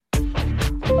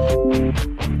I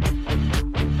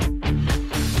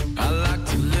like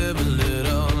to live a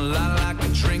little, I like to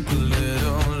drink a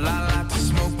little, I like to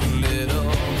smoke a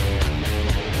little.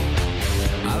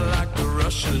 I like to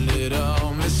rush a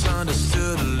little,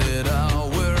 misunderstood a little.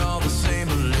 We're all the same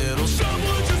a little.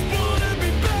 Someone just wanted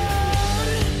me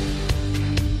bad.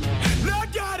 I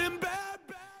got him bad.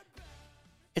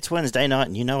 It's Wednesday night,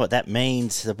 and you know what that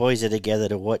means. The boys are together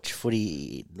to watch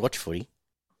footy,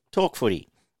 talk footy.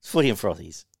 It's Footy and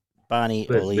Frothies. Barney,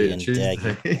 Ollie, and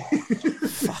Daggy.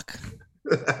 Fuck.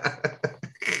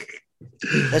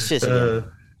 Let's just go.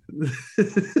 I've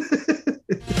got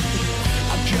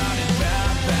it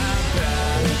bad, bad,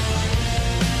 bad.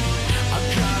 I've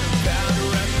got a bad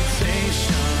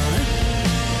reputation.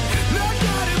 I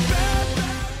got it bad,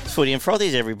 bad. It's Footy and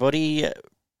Frothies, everybody.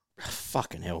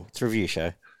 Fucking hell. It's a review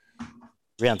show.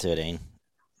 Round 13.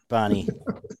 Barney,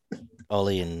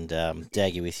 Ollie, and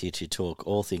Daggy with you to talk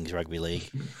all things rugby league.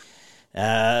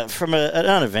 From an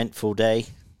uneventful day,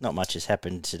 not much has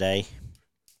happened today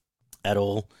at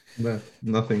all. No,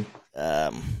 nothing.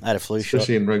 I had a flu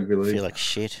Especially shot. in rugby I league. feel like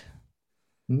shit.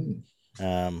 Mm.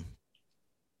 I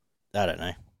don't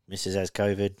know. Mrs. has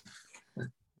COVID.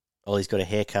 Ollie's got a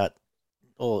haircut.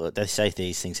 Oh, they say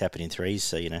these things happen in threes,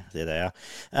 so, there they are.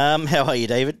 How are you,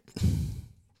 David?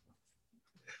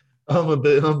 I'm a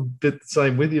bit the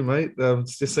same with you, mate. It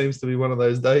just seems to be one of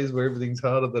those days where everything's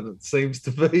harder than it seems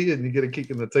to be, and you get a kick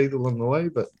in the teeth along the way.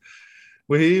 But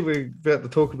we're here. We're about to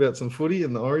talk about some footy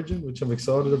and the Origin, which I'm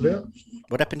excited about.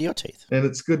 What happened to your teeth? And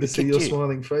it's good to see your you?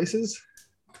 smiling faces.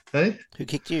 Hey, Who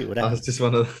kicked you? What it's happened?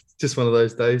 just one of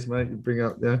those days, mate. You bring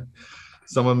up,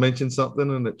 someone mentions something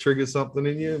and it triggers something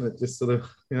in you, and it just sort of,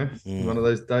 one of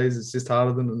those days. It's just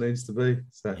harder than it needs to be.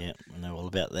 So Yeah, I know all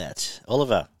about that.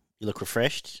 Oliver, you look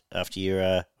refreshed after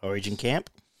your Origin camp.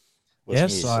 What's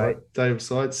Yes, news? day of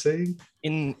sightseeing.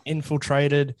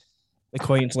 infiltrated the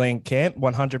Queensland camp,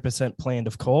 100% planned,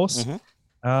 of course,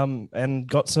 and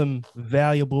got some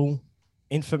valuable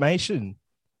information.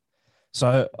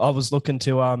 So I was looking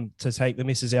to take the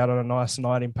missus out on a nice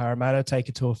night in Parramatta, take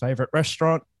her to a favourite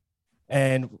restaurant,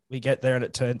 and we get there and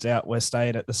it turns out we're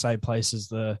staying at the same place as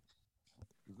the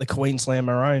Queensland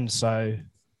Maroons. So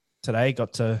today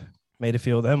got to meet a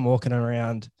few of them walking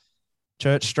around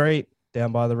Church Street,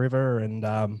 down by the river, and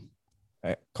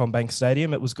at Combank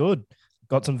Stadium. It was good.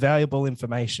 Got some valuable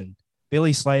information.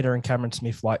 Billy Slater and Cameron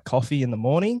Smith like coffee in the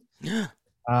morning.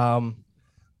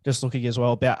 Just looking as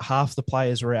well, about half the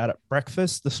players were out at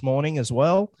breakfast this morning as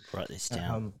well. Write this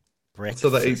down. Breakfast. So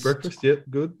they eat breakfast. Yep,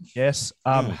 good. Yes.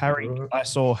 I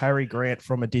saw Harry Grant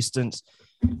from a distance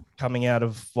coming out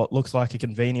of what looks like a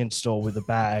convenience store with a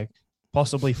bag,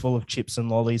 possibly full of chips and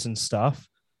lollies and stuff.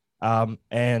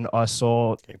 And I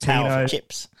saw Powerful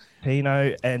chips.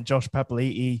 Tino and Josh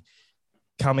Papali'i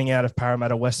coming out of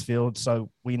Parramatta Westfield.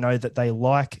 So we know that they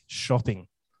like shopping.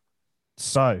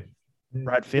 So,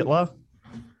 Brad Fittler,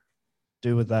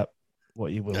 do with that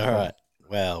what you will. All right.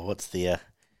 Well, what's the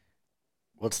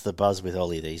buzz with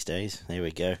Ollie these days? There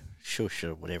we go. Shush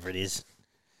or whatever it is.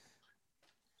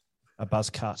 A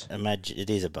buzz cut. Imagine it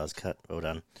is a buzz cut. Well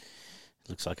done.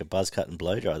 Looks like a buzz cut and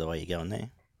blow dry the way you're going there.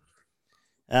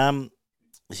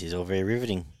 This is all very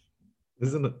riveting,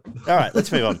 isn't it? All right,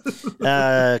 let's move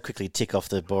on. Quickly tick off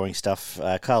the boring stuff.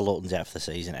 Carl Lawton's out for the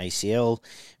season, ACL.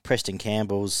 Preston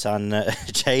Campbell's son,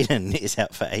 Jaden, is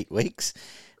out for 8 weeks.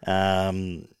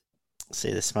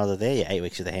 See the smother there? Yeah, 8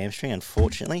 weeks with a hamstring,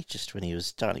 unfortunately, just when he was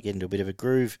starting to get into a bit of a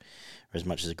groove, or as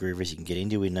much as a groove as you can get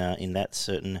into in that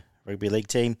certain rugby league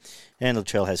team. And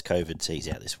Latrell has COVID, so he's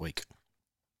out this week.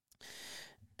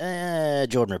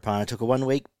 Jordan Rapana took a 1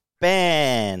 week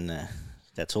ban.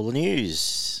 That's all the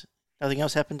news. Nothing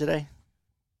else happened today?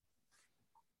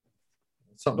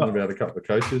 Something about a couple of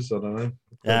coaches. I don't know.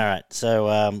 All right.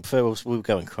 So we'll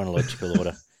go in chronological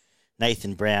order.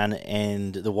 Nathan Brown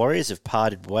and the Warriors have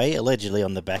parted way, allegedly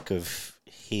on the back of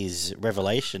his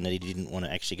revelation that he didn't want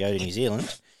to actually go to New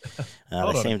Zealand.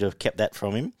 They seem to have kept that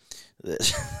from him.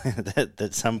 That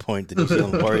at some point the New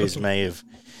Zealand Warriors may have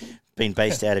been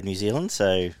based out of New Zealand.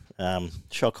 So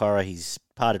shock horror, he's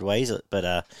parted ways. But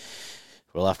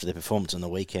after the performance on the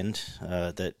weekend,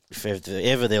 that if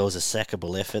ever there was a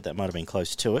sackable effort, that might have been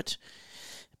close to it.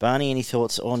 Barney, any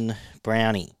thoughts on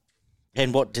Brownie?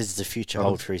 And what does the future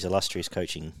hold for his illustrious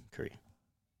coaching career?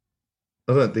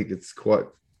 I don't think it's quite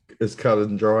as cut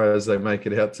and dry as they make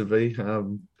it out to be.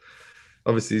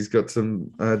 Obviously, he's got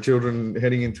some children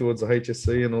heading in towards the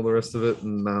HSC and all the rest of it.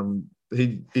 And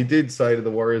he did say to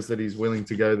the Warriors that he's willing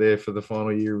to go there for the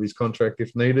final year of his contract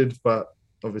if needed. But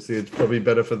obviously, it's probably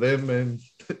better for them. And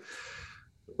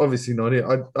obviously not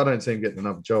here. I don't see him getting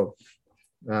another job.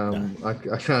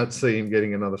 I can't see him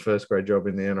getting another first grade job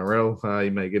in the NRL. He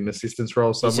may get an assistance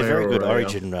role somewhere. He's a very good or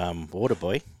Origin water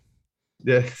boy.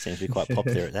 Yeah, Seems to be quite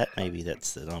popular at that. Maybe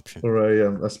that's an option.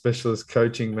 Or a specialist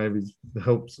coaching, maybe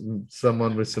helps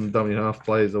someone with some dummy half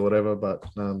plays or whatever. But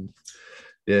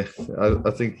yeah,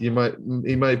 I think he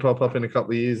may pop up in a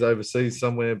couple of years overseas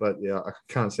somewhere. But yeah, I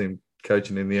can't see him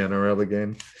coaching in the NRL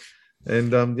again.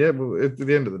 And yeah, well, at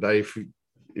the end of the day,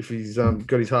 if he's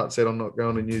got his heart set on not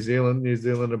going to New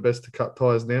Zealand are best to cut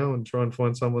ties now and try and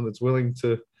find someone that's willing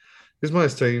to. Because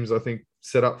most teams, I think,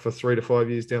 set up for 3 to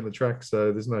 5 years down the track.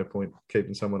 So there's no point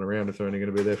keeping someone around if they're only going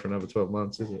to be there for another 12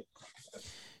 months, is it?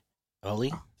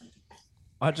 Ollie?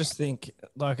 I just think,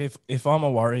 like, if I'm a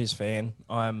Warriors fan,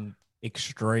 I'm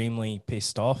extremely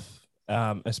pissed off,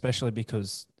 especially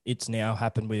because it's now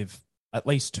happened with at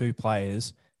least 2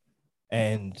 players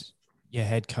and your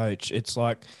head coach. It's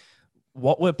like,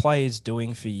 what were players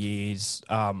doing for years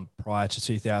prior to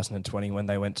 2020 when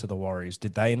they went to the Warriors?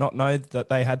 Did they not know that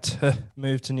they had to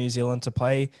move to New Zealand to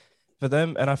play for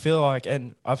them? And I feel like,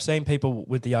 and I've seen people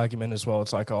with the argument as well,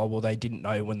 it's like, oh, well, they didn't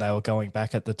know when they were going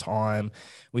back at the time.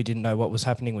 We didn't know what was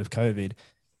happening with COVID.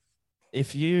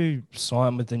 If you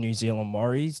sign with the New Zealand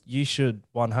Warriors, you should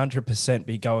 100%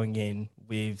 be going in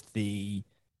with the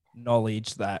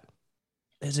knowledge that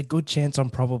there's a good chance I'm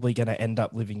probably going to end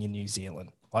up living in New Zealand.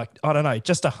 Like, I don't know,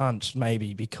 just a hunch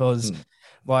maybe, because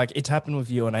like it's happened with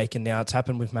Ewan Aiken now, it's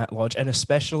happened with Matt Lodge, and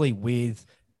especially with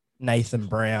Nathan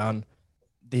Brown,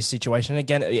 this situation.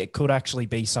 Again, it could actually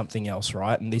be something else,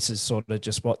 right? And this is sort of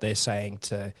just what they're saying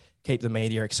to keep the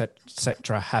media, et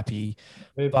cetera, happy.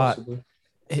 Yeah, but possibly.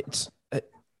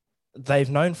 they've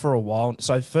known for a while.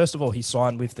 So first of all, he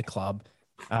signed with the club,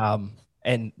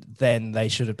 and then they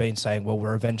should have been saying, well,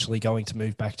 we're eventually going to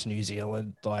move back to New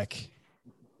Zealand. Like,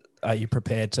 are you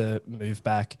prepared to move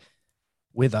back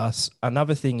with us?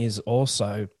 Another thing is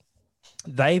also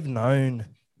they've known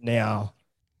now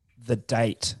the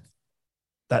date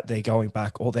that they're going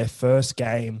back, or their first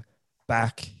game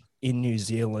back in New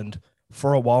Zealand,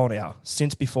 for a while now,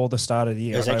 since before the start of the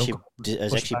year. It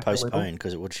was actually postponed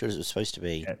because it was supposed to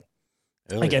be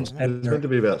earlier, against wasn't it? It's meant to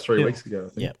be about 3 weeks ago, I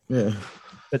think. Yeah.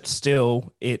 But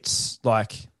still, it's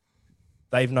like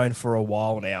they've known for a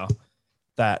while now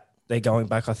that they're going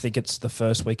back. I think it's the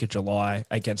first week of July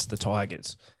against the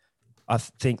Tigers. I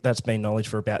think that's been knowledge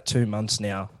for about 2 months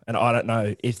now. And I don't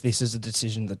know if this is a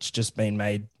decision that's just been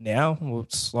made now. Well,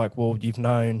 it's like, well, you've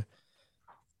known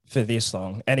for this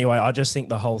long. Anyway, I just think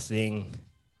the whole thing,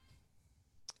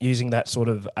 using that sort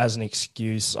of as an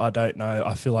excuse, I don't know.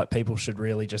 I feel like people should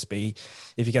really just be,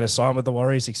 if you're going to sign with the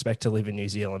Warriors, expect to live in New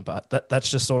Zealand. But that's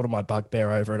just sort of my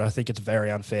bugbear over it. I think it's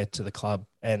very unfair to the club,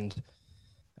 and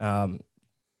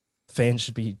fans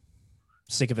should be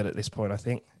sick of it at this point, I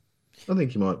think. I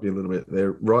think you might be a little bit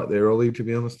right there, Ollie, to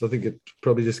be honest. I think it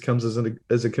probably just comes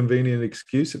as a convenient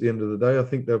excuse at the end of the day. I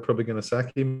think they're probably going to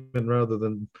sack him, and rather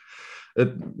than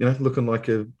it, looking like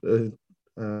a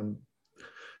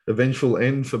eventual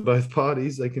end for both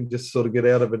parties, they can just sort of get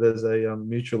out of it as a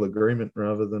mutual agreement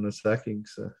rather than a sacking.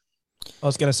 So I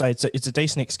was going to say it's a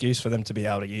decent excuse for them to be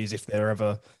able to use if there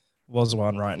ever was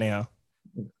one right now.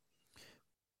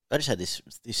 I just had this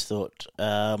thought.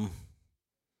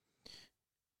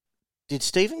 Did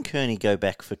Stephen Kearney go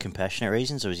back for compassionate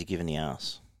reasons, or was he given the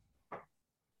arse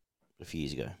a few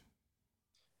years ago?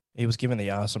 He was given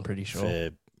the arse, I'm pretty sure.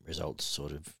 For results,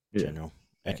 sort of general.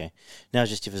 Okay. Now,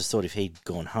 just if it was thought if he'd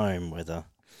gone home, whether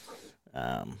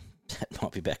that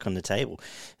might be back on the table.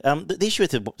 The issue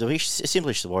with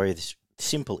the Warriors,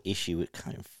 simple issue. We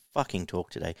can't even fucking talk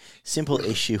today. Simple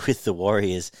issue with the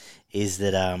Warriors is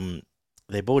that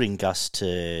they brought in Gus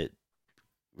to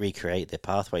recreate their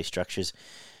pathway structures.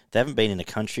 They haven't been in the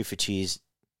country for 2 years.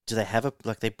 Do they have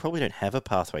they probably don't have a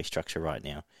pathway structure right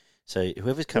now. So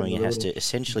whoever's coming in has to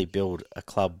essentially build a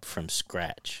club from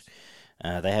scratch.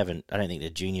 They haven't. I don't think the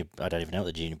junior. I don't even know what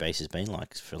the junior base has been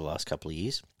like for the last couple of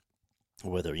years.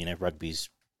 Or whether rugby's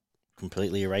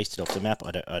completely erased it off the map.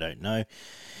 I don't know.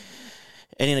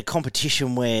 And in a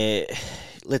competition where,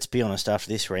 let's be honest, after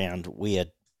this round,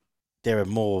 there are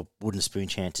more wooden spoon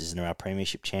chances than there are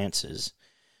premiership chances.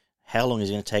 How long is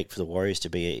it going to take for the Warriors to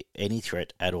be any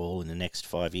threat at all in the next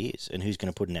 5 years? And who's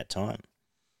going to put in that time?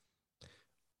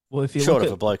 Well, if you short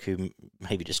of a bloke who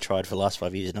maybe just tried for the last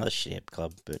 5 years, another shit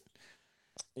club, but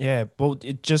yeah. Well,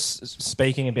 just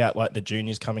speaking about like the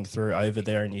juniors coming through over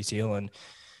there in New Zealand,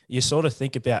 you sort of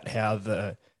think about how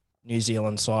the New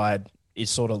Zealand side is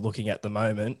sort of looking at the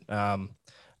moment.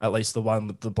 At least the one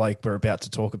with the bloke we're about to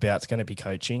talk about is going to be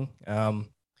coaching.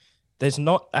 There's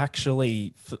not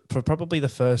actually, for probably the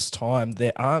first time,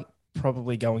 there aren't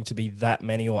probably going to be that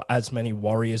many or as many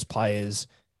Warriors players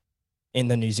in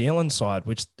the New Zealand side,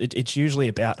 which it's usually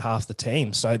about half the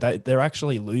team. So they're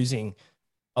actually losing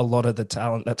a lot of the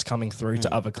talent that's coming through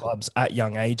to other clubs at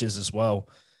young ages as well.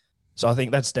 So I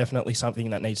think that's definitely something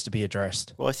that needs to be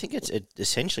addressed. Well, I think it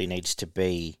essentially needs to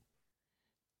be.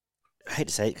 I hate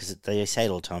to say it because they say it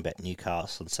all the time about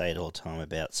Newcastle and say it all the time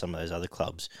about some of those other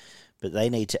clubs, but they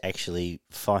need to actually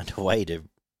find a way to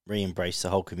re-embrace the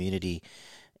whole community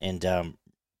and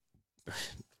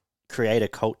create a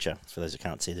culture. For those who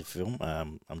can't see the film,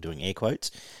 I'm doing air quotes,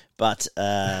 but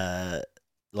get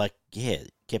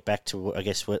back to, I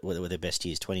guess, what were their best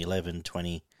years, 2011,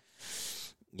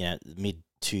 mid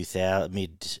 2000,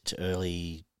 mid to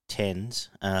early 10s,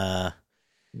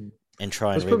 and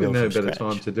try and There's probably rebuild no from better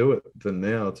scratch. time to do it than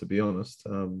now, to be honest.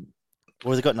 Well,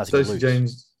 they've got nothing to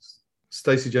lose.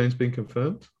 Stacey James been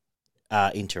confirmed?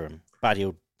 Interim, but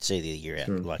he'll see the year out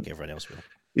like everyone else will.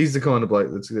 He's the kind of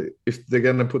bloke that's, if they're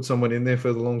going to put someone in there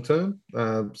for the long term,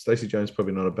 Stacey Jones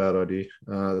probably not a bad idea.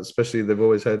 Especially they've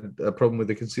always had a problem with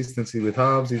the consistency with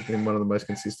halves. He's been one of the most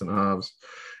consistent halves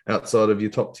outside of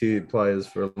your top tier players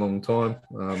for a long time.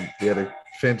 He had a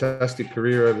fantastic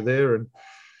career over there, and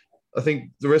I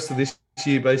think the rest of this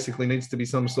year basically needs to be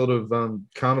some sort of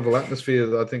carnival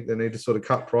atmosphere. I think they need to sort of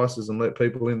cut prices and let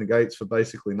people in the gates for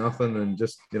basically nothing, and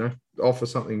just, offer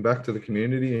something back to the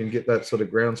community and get that sort of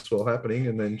groundswell happening,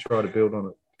 and then try to build on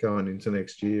it going into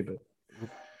next year. But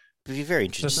it'd be very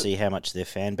interesting to see how much their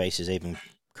fan base is even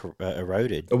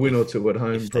eroded. A win or two at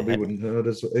home probably wouldn't hurt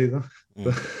us either.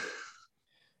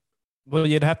 Well,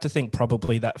 you'd have to think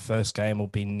probably that first game will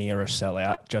be near a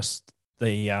sellout, just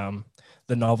the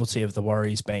novelty of the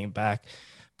Warriors being back.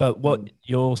 But what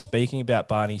you're speaking about,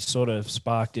 Barney, sort of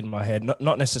sparked in my head,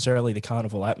 not necessarily the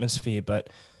carnival atmosphere, but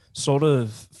sort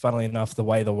of, funnily enough, the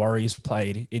way the Warriors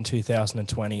played in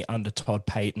 2020 under Todd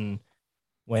Payton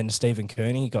when Stephen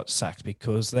Kearney got sacked,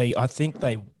 because I think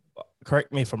they,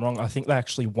 correct me if I'm wrong, I think they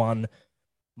actually won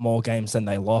more games than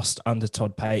they lost under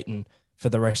Todd Payton for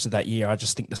the rest of that year. I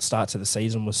just think the start to the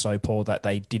season was so poor that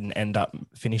they didn't end up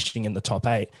finishing in the top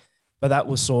 8. But that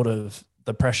was sort of,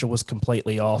 the pressure was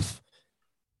completely off.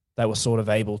 They were sort of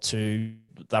able to,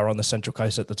 they were on the Central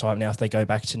Coast at the time. Now, if they go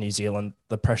back to New Zealand,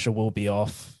 the pressure will be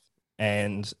off.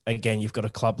 And again, you've got a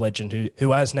club legend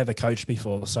who has never coached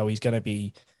before. So he's going to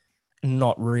be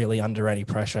not really under any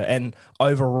pressure. And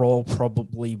overall,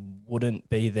 probably wouldn't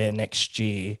be there next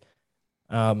year.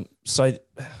 So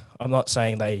I'm not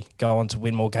saying they go on to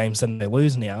win more games than they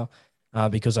lose now,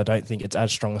 because I don't think it's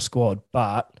as strong a squad.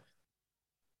 But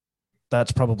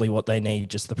that's probably what they need,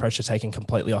 just the pressure taken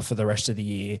completely off for the rest of the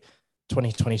year.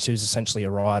 2022 is essentially a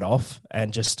write-off,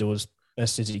 and just do as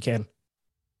best as you can.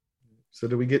 So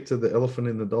do we get to the elephant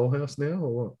in the dollhouse now,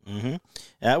 or what?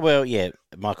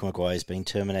 Mm-hmm. Michael Maguire has been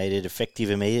terminated effective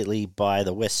immediately by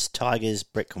the West Tigers.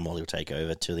 Brett Conwell will take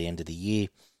over till the end of the year.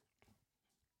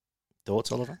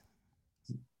 Thoughts, Oliver?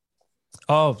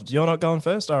 Oh, you're not going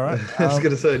first? All right. I was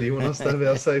going to say, do you want us to have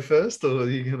our say first, or are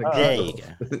you going to go? There you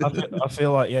go. I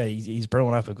feel like, he's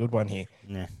brewing up a good one here.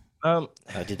 Yeah. I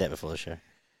did that before the show.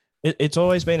 It's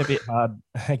always been a bit hard,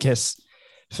 I guess,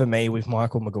 for me with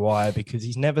Michael Maguire, because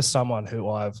he's never someone who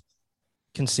I've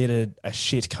considered a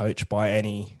shit coach by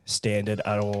any standard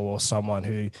at all, or someone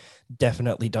who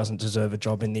definitely doesn't deserve a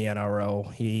job in the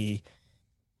NRL. He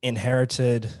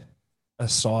inherited a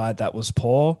side that was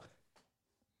poor,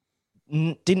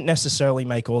 didn't necessarily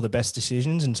make all the best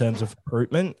decisions in terms of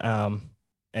recruitment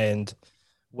and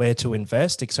where to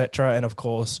invest, etc. And of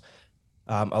course,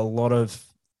 a lot of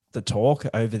the talk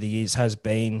over the years has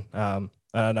been, and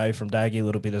I know from Daggy a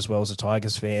little bit as well as a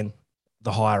Tigers fan,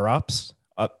 the higher ups.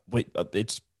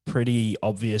 It's pretty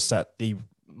obvious that the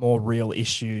more real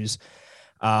issues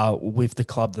are with the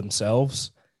club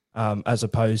themselves, as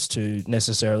opposed to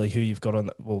necessarily who you've got on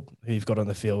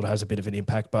the field has a bit of an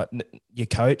impact. But your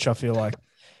coach, I feel like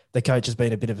the coach has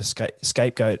been a bit of a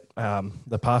scapegoat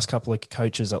the past couple of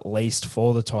coaches, at least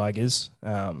for the Tigers.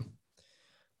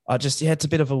 It's a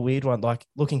bit of a weird one, like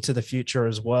looking to the future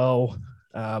as well,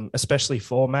 especially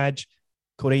for Madge.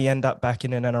 Could he end up back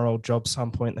in an NRL job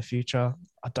some point in the future?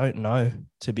 I don't know,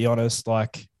 to be honest.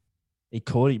 Like, he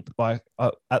could,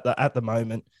 at the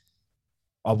moment,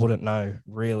 I wouldn't know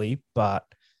really, but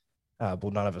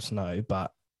none of us know.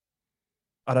 But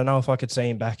I don't know if I could see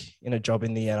him back in a job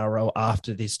in the NRL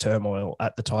after this turmoil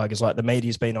at the Tigers. Like, the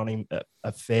media's been on him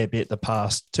a fair bit the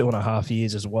past 2.5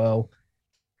 years as well.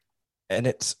 And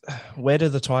it's, where do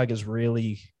the Tigers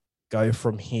really go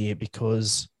from here?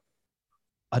 Because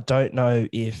I don't know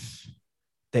if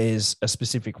there's a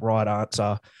specific right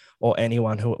answer or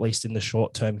anyone who, at least in the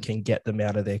short term, can get them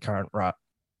out of their current rut,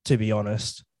 to be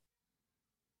honest.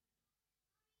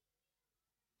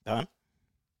 Done?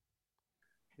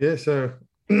 Yeah, so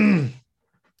I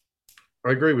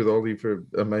agree with Ollie for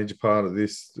a major part of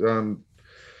this.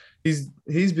 His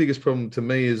biggest problem to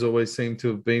me has always seemed to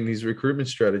have been his recruitment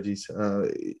strategies.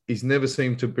 He's never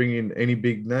seemed to bring in any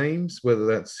big names, whether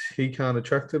that's he can't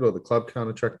attract it or the club can't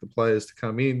attract the players to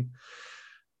come in.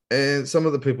 And some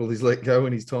of the people he's let go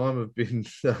in his time have been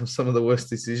some of the worst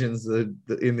decisions in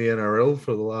the NRL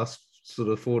for the last sort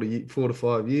of 4 to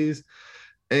 5 years.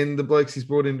 And the blokes he's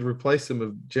brought in to replace them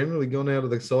have generally gone out of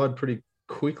the side pretty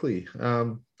quickly.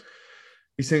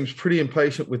 He seems pretty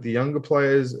impatient with the younger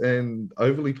players and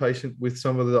overly patient with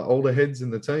some of the older heads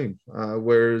in the team.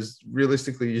 Whereas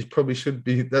realistically,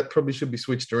 that probably should be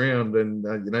switched around, and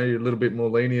you're a little bit more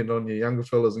lenient on your younger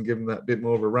fellas and give them that bit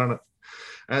more of a run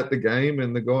at the game.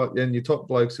 And your top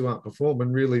blokes who aren't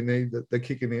performing really need the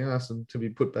kick in the ass and to be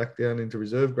put back down into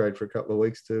reserve grade for a couple of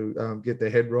weeks to get their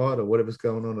head right or whatever's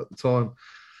going on at the time.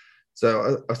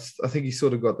 So I think he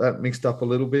sort of got that mixed up a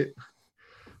little bit.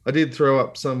 I did throw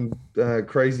up some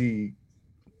crazy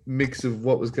mix of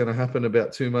what was going to happen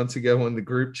about 2 months ago on the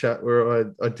group chat,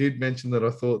 where I did mention that I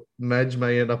thought Madge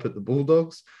may end up at the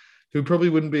Bulldogs, who probably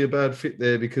wouldn't be a bad fit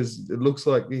there because it looks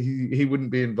like he wouldn't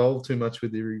be involved too much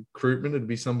with the recruitment. It'd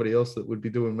be somebody else that would be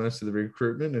doing most of the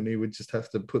recruitment, and he would just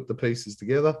have to put the pieces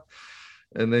together.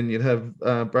 And then you'd have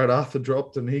Brad Arthur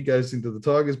dropped, and he goes into the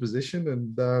Tigers position,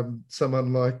 and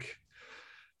someone like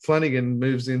Flanagan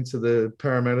moves into the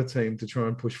Parramatta team to try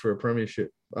and push for a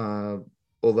premiership.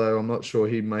 Although I'm not sure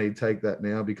he may take that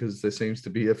now because there seems to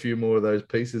be a few more of those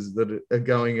pieces that are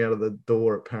going out of the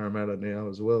door at Parramatta now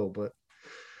as well. But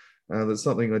that's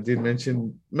something I did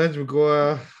mention. Madge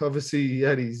Maguire, obviously he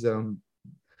had his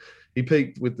he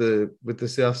peaked with the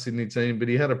South Sydney team, but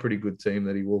he had a pretty good team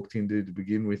that he walked into to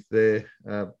begin with there.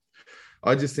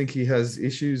 I just think he has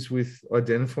issues with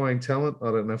identifying talent.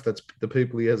 I don't know if that's the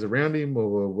people he has around him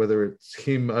or whether it's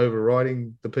him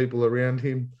overriding the people around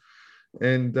him.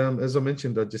 And as I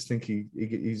mentioned, I just think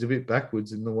he's a bit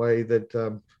backwards in the way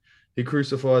that he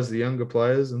crucifies the younger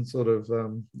players and sort of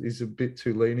he's a bit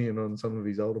too lenient on some of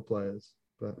his older players.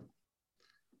 But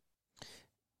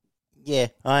yeah,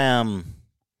 I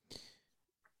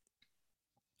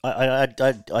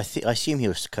assume he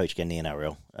was coach again in the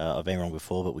NRL. I've been wrong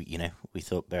before, but we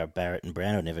thought Barrett and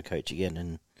Brown would never coach again,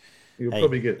 and he'll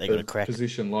probably get they the got a crack.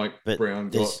 position like But Brown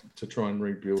got to try and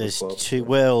rebuild the club.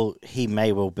 Well, he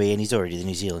may well be, and he's already the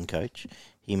New Zealand coach.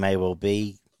 He may well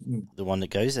be the one that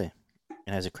goes there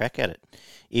and has a crack at it.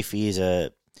 If he is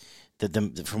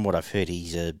from what I've heard,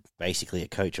 he's basically a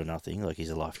coach or nothing. Like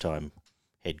he's a lifetime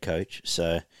head coach.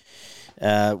 So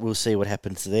we'll see what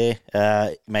happens there.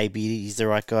 Maybe he's the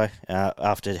right guy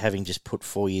after having just put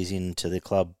 4 years into the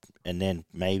club, and then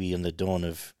maybe on the dawn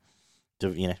of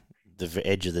the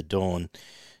edge of the dawn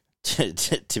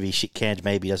to be shit canned.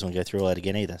 Maybe he doesn't want to go through all that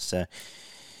again either. So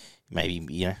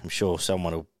maybe I'm sure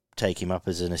someone will take him up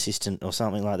as an assistant or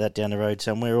something like that down the road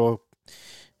somewhere, or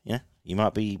you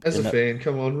might be as a fan.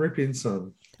 Come on, rip in,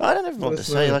 son. I don't know what to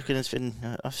say. Like it's been,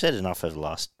 I've said enough over the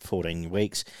last 14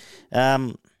 weeks.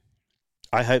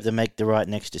 I hope they make the right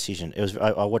next decision.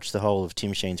 I watched the whole of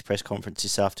Tim Sheen's press conference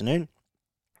this afternoon.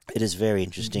 It is very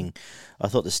interesting. I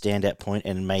thought the standout point,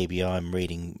 and maybe I'm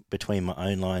reading between my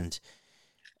own lines,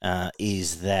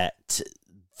 is that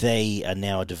they are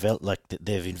now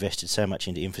they've invested so much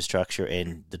into infrastructure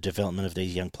and the development of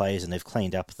these young players, and they've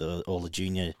cleaned up all the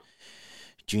junior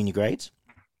grades.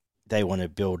 They want to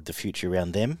build the future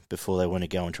around them before they want to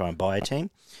go and try and buy a team,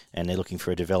 and they're looking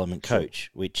for a development coach,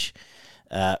 which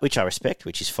I respect,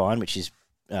 which is fine, which is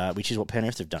what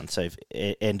Penrith have done. So,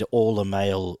 and all the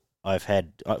mail I've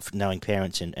had, knowing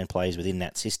parents and players within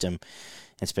that system,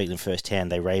 and speaking to them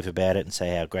firsthand, they rave about it and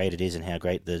say how great it is and how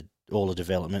great all the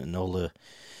development and all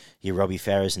your Robbie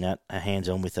Farahs and that are hands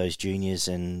on with those juniors,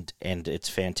 and it's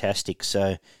fantastic.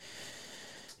 So,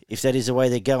 if that is the way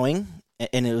they're going,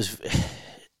 and it was.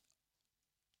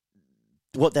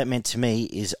 What that meant to me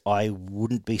is I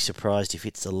wouldn't be surprised if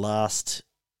it's the last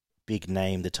big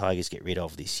name the Tigers get rid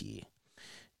of this year,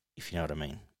 if you know what I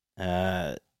mean.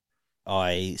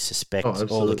 I suspect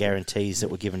all the guarantees that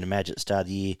were given to Madge at the start of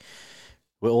the year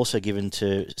were also given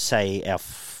to, say, our,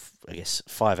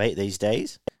 5'8" these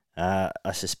days. I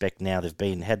suspect now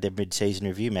they've had their mid-season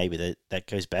review. Maybe that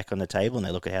goes back on the table and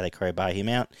they look at how they crowbar him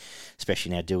out,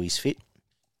 especially now Dewey's fit.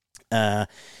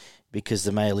 Because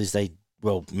the mail is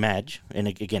Madge, and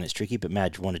again it's tricky, but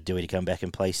Madge wanted Dewey to come back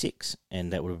and play 6,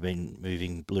 and that would have been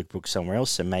moving Luke Brooks somewhere else,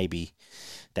 so maybe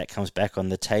that comes back on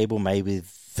the table. Maybe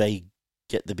they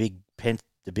get the big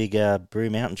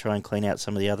broom out and try and clean out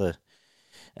some of the other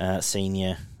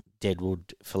senior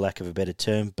deadwood, for lack of a better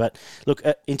term. But look,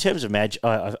 in terms of Madge,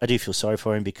 I do feel sorry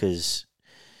for him because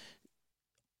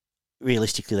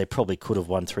realistically, they probably could have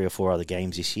won 3 or 4 other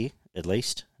games this year, at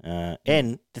least.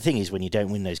 And the thing is, when you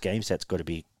don't win those games, that's got to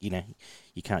be, you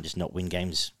can't just not win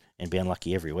games and be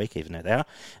unlucky every week, even though they are.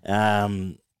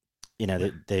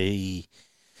 They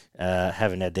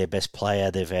haven't had their best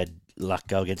player. They've had luck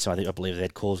go against them. I believe they've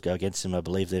had calls go against them. I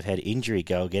believe they've had injury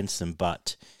go against them.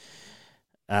 But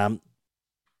Tim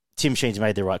Sheen's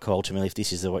made the right call. Ultimately, if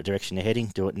this is the right direction they're heading,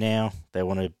 do it now. They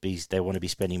want to be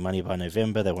spending money by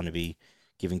November. They want to be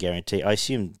giving guarantee. I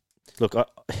assume they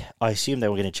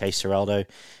were going to chase Seraldo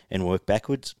and work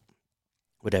backwards.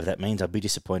 Whatever that means, I'd be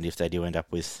disappointed if they do end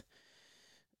up with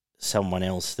someone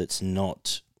else that's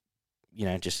not,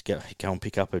 just go and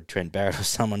pick up a Trent Barrett or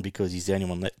someone because he's the only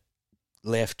one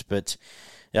left. But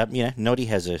Noddy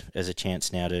has a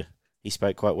chance now to. He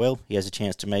spoke quite well. He has a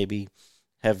chance to maybe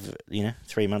have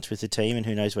 3 months with the team, and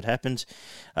who knows what happens.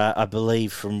 I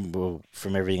believe from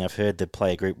everything I've heard, the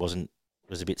player group was a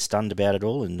bit stunned about it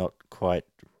all and not quite,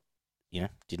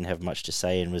 didn't have much to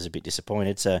say and was a bit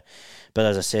disappointed. So, but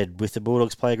as I said, with the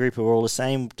Bulldogs player group who are all the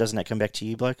same, doesn't that come back to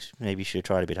you blokes? Maybe you should have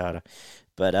tried a bit harder.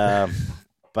 But I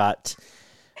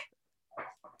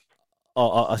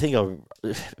think I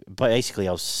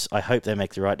hope they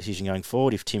make the right decision going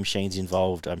forward. If Tim Sheen's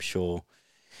involved, I'm sure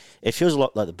it feels a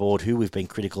lot like the board, who we've been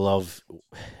critical of,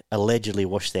 allegedly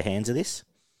washed their hands of this,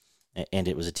 and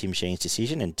it was a Tim Sheen's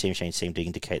decision, and Tim Sheen seemed to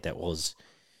indicate that was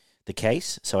the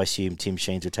case. So I assume Tim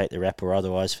Sheens will take the rap or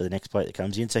otherwise for the next bloke that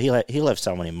comes in. So he'll have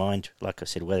someone in mind, like I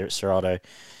said, whether it's Serrato,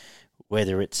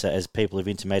 whether it's, as people have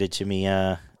intimated to me,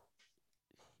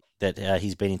 that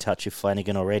he's been in touch with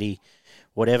Flanagan already,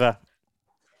 whatever.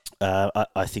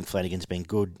 I think Flanagan's been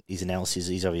good. His analysis,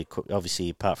 he's obviously,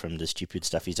 apart from the stupid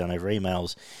stuff he's done over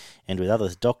emails and with other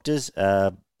doctors,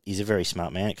 he's a very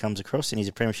smart man, it comes across, and he's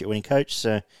a premiership winning coach.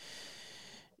 So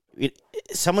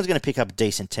someone's going to pick up a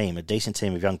decent team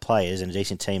of young players, and a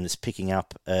decent team that's picking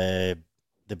up the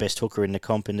best hooker in the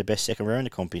comp and the best second row in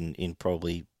the comp in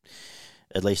probably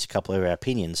at least a couple of our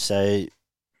opinions. So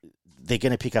they're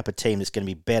going to pick up a team that's going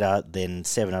to be better than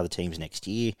 7 other teams next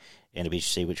year, and it'll be to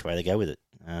see which way they go with it.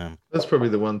 That's probably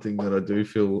the one thing that I do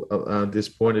feel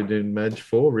disappointed in Madge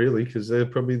for, really, because they're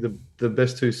probably the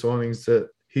best 2 signings that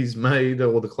he's made,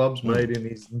 or the club's made in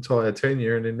his entire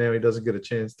tenure, and then now he doesn't get a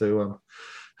chance to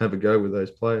have a go with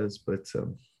those players. But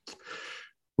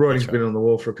writing's been on the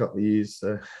wall for a couple of years.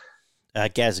 So.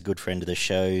 Gaz, a good friend of the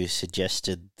show,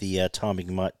 suggested the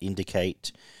timing might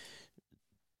indicate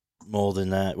more than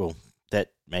that. Well,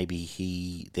 that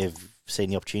maybe they've seen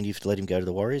the opportunity to let him go to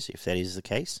the Warriors, if that is the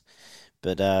case.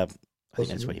 But I think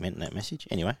that's what he meant in that message.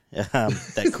 Anyway,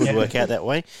 that could work out that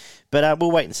way. But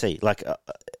we'll wait and see. Like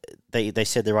they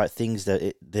said the right things.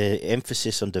 The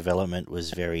emphasis on development was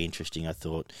very interesting, I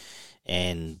thought.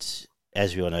 And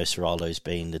as we all know, Serraldo's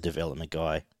been the development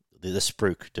guy, the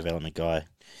Spruik development guy,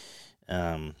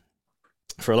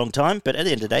 for a long time. But at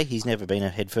the end of the day, he's never been a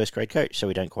head first grade coach, so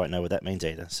we don't quite know what that means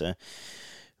either. So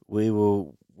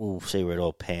we'll see where it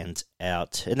all pans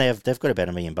out. And they've got about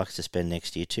 $1 million to spend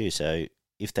next year too. So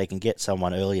if they can get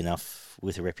someone early enough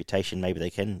with a reputation, maybe they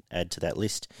can add to that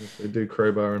list. If they do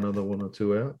crowbar another 1 or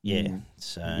 2 out. Yeah.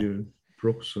 So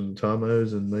Brooks and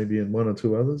Tamos and maybe in 1 or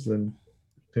 2 others, then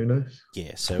who knows?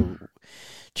 Yeah, so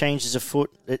change is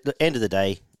afoot. At the end of the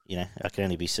day, I can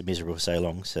only be so miserable for so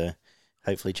long, so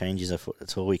hopefully change is afoot.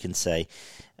 That's all we can say.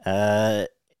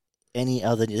 Any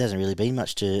other... There hasn't really been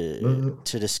much to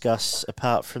discuss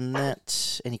apart from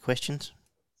that. Any questions?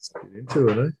 Let's get into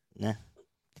it, eh? No.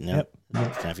 Yep.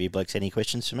 Don't have you blokes any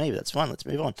questions for me, but that's fine. Let's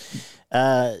move on.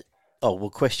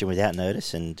 Question without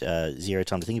notice and zero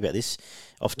time to think about this.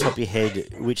 Off the top of your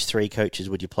head, which 3 coaches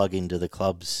would you plug into the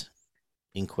clubs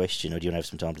in question, or do you want to have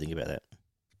some time to think about that?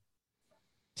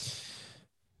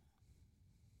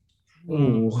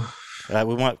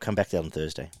 We might come back to that on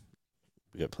Thursday.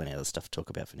 We've got plenty of other stuff to talk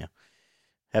about for now.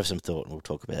 Have some thought, and we'll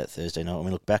talk about that Thursday night when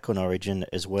we look back on Origin,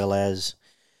 as well as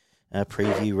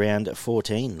preview round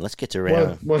 14. Let's get to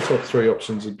round... My top 3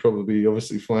 options would probably be,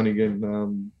 obviously,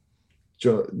 Flanagan.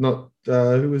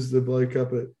 Who was the bloke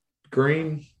up at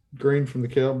Green from the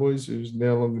Cowboys, who's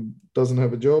now longer doesn't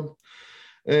have a job.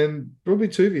 And probably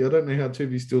Tuvey. I don't know how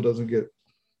Tuvey still doesn't get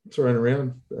thrown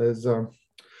around as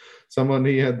someone.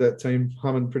 He had that team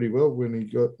humming pretty well when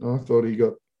I thought he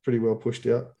got pretty well pushed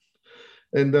out.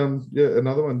 And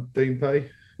another one, Dean Pay.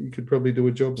 He could probably do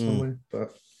a job somewhere.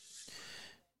 But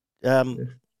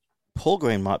Paul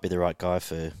Green might be the right guy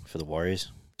for the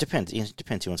Warriors. Depends.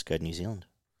 Depends who wants to go to New Zealand.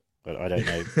 But I don't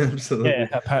know. Absolutely.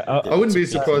 Yeah, I wouldn't be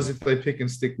surprised if they pick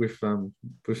and stick with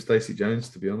Stacey Jones,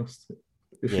 to be honest.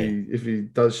 if he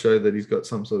does show that he's got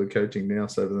some sort of coaching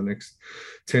nous over the next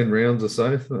 10 rounds or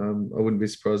so. I wouldn't be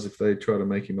surprised if they try to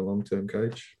make him a long-term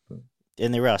coach.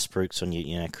 And there are spooks on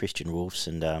Christian Wolfs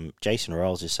and Jason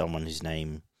Riles is someone whose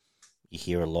name you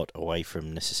hear a lot away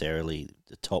from necessarily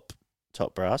the top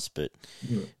brass, but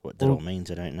what that all means,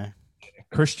 I don't know.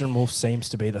 Christian Wolf seems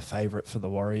to be the favourite for the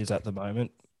Warriors at the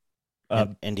moment.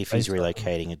 And if he's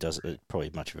relocating, it does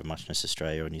probably much of a muchness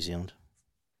Australia or New Zealand.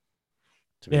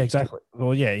 Yeah, exactly.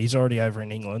 Well, yeah, he's already over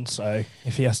in England, so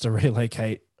if he has to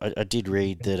relocate... I did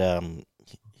read that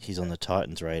he's on the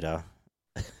Titans' radar.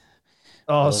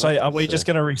 So are we just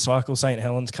going to recycle St.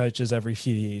 Helens coaches every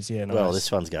few years? Yeah, nice. Well,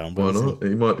 this one's going Why well. not?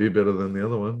 He might be better than the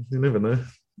other one. You never know.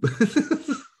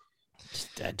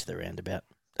 Just add to the roundabout.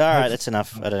 All right, that's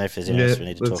enough. I don't know if there's anything else we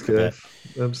need to talk about.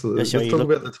 Absolutely. Let's talk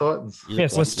about the Titans.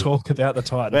 Yes, let's talk about the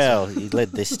Titans. Well, he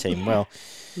led this team well.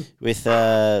 With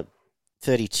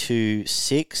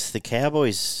 32-6, the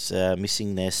Cowboys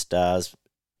missing their stars,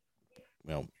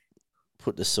 well,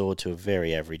 put the sword to a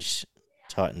very average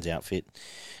Titans outfit.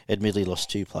 Admittedly lost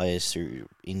 2 players through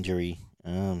injury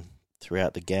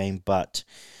throughout the game, but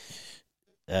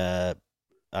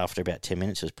after about 10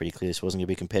 minutes, it was pretty clear this wasn't going to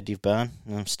be a competitive barn.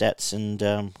 Stats, and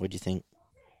what do you think?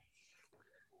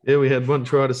 Yeah, we had 1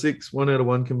 try to 6, 1 out of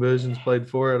 1 conversions, played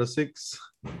 4 out of 6.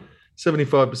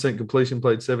 75% completion,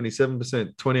 played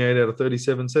 77%. 28 out of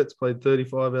 37 sets, played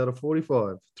 35 out of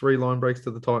 45. 3 line breaks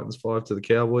to the Titans, 5 to the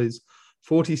Cowboys.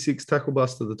 46 tackle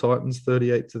busts to the Titans,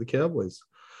 38 to the Cowboys.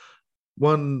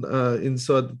 10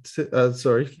 offloads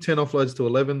to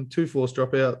 11, 2 forced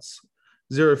dropouts,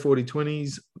 0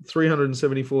 40-20s,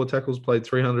 374 tackles played,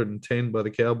 310 by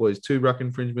the Cowboys, 2 ruck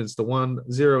infringements to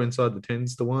 1, 0 inside the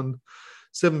 10s to 1,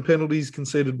 7 penalties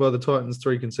conceded by the Titans,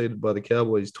 3 conceded by the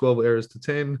Cowboys, 12 errors to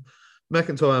 10.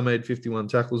 McIntyre made 51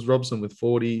 tackles, Robson with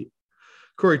 40,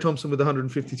 Corey Thompson with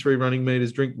 153 running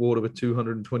meters, Drinkwater with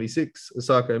 226,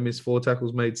 Asako missed 4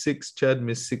 tackles, made 6, Chad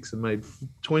missed 6 and made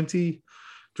 20,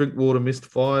 Drinkwater missed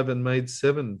 5 and made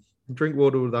 7.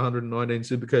 Drinkwater with 119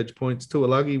 Supercoach points,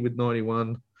 Tuolagi with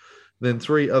 91, then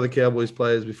 3 other Cowboys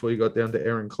players before you got down to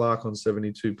Aaron Clark on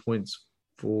 72 points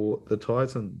for the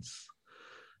Titans.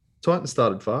 Titans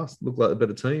started fast, looked like a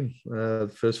better team. The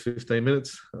first 15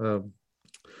 minutes, a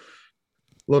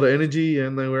lot of energy,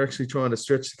 and they were actually trying to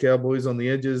stretch the Cowboys on the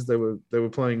edges. They were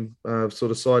playing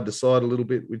sort of side to side a little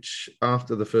bit, which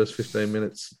after the first 15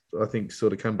 minutes, I think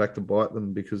sort of came back to bite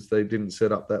them because they didn't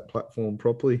set up that platform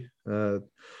properly. The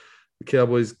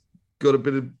Cowboys got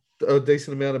a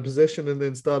decent amount of possession and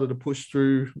then started to push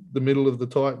through the middle of the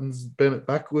Titans, bent it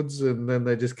backwards, and then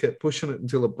they just kept pushing it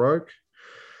until it broke.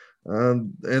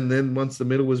 And then once the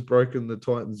middle was broken, the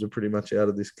Titans were pretty much out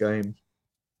of this game.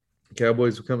 The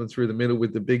Cowboys were coming through the middle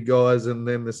with the big guys, and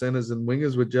then the centers and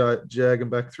wingers were jagging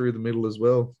back through the middle as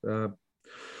well.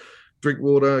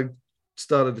 Drinkwater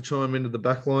started to chime into the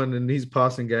back line, and his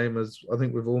passing game, as I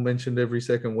think we've all mentioned every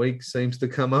second week, seems to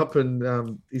come up,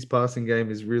 and his passing game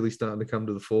is really starting to come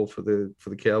to the fore for the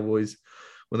Cowboys.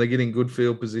 When they get in good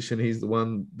field position, he's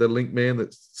the link man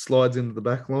that slides into the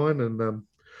back line, and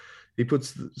he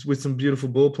puts, with some beautiful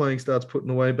ball playing, starts putting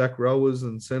away back rowers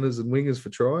and centers and wingers for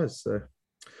tries. So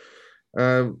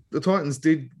the Titans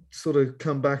did sort of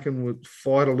come back and would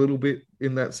fight a little bit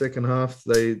in that second half.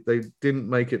 They didn't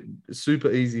make it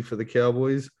super easy for the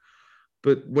Cowboys,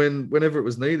 but whenever it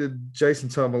was needed, Jason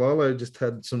Taumalolo just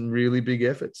had some really big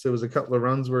efforts. There was a couple of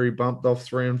runs where he bumped off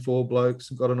 3 and 4 blokes,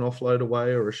 got an offload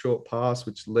away or a short pass,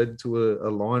 which led to a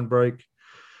line break.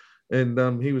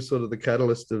 And he was sort of the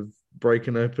catalyst of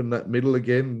breaking open that middle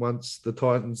again once the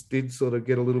Titans did sort of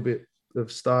get a little bit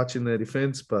of starch in their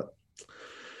defense. But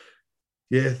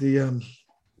yeah, the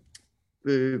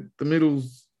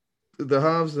middles, the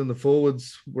halves and the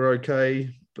forwards were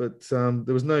okay, but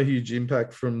there was no huge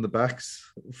impact from the backs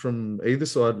from either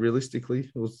side,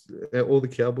 realistically. It was all the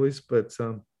Cowboys, but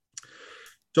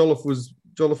Jolliffe was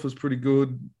pretty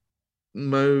good.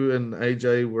 Mo and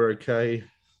AJ were okay.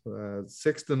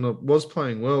 Sexton was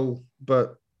playing well,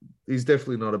 but he's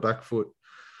definitely not a back foot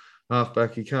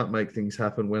halfback. He can't make things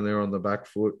happen when they're on the back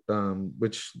foot,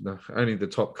 which only the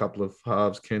top couple of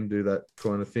halves can do that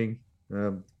kind of thing.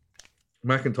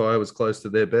 McIntyre was close to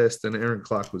their best, and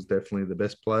Clark was definitely the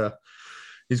best player.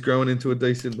 He's growing into a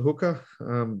decent hooker,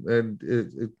 and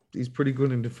he's pretty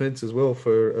good in defence as well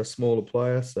for a smaller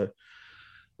player. So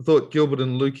I thought Gilbert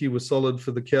and Lukey were solid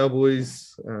for the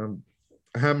Cowboys.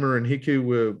 Hammer and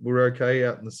Hiku were okay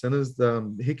out in the centres.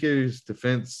 Hiku's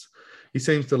defence, he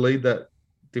seems to lead that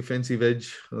defensive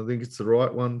edge. I think it's the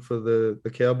right one for the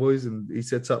Cowboys, and he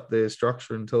sets up their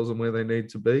structure and tells them where they need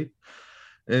to be.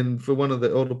 And for one of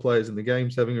the older players in the game,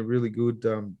 having a really good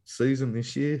season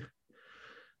this year.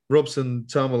 Robson,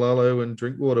 Tamalalo, and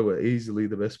Drinkwater were easily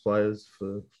the best players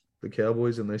for the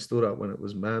Cowboys, and they stood up when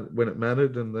it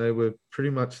mattered, and they were pretty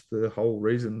much the whole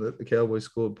reason that the Cowboys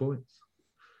scored points.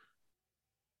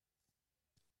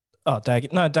 Oh,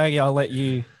 Daggy, I'll let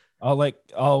you.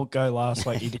 I'll go last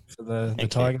like you did for the Okay.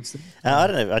 Tigers. I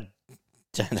don't know. I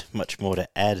don't have much more to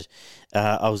add.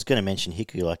 I was going to mention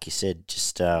Hiku, like you said,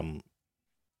 just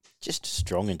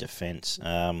strong in defence,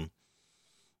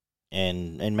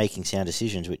 and making sound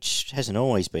decisions, which hasn't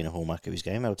always been a hallmark of his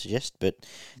game, I would suggest. But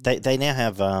they now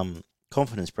have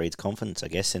confidence breeds confidence, I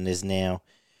guess, and there's now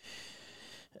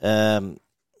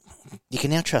you can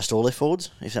now trust all their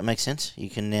forwards, if that makes sense. You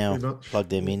can now Pretty much. plug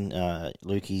them in.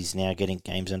 Lukey's now getting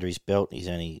games under his belt. He's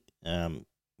only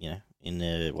in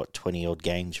the 20-odd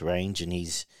games range, and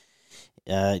he's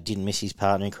didn't miss his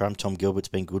partner in crime. Tom Gilbert's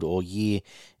been good all year,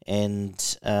 and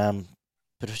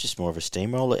but it was just more of a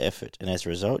steamroller effort, and as a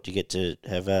result, you get to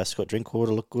have Scott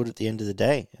Drinkwater look good at the end of the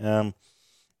day.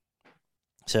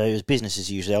 So it was business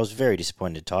as usual. I was very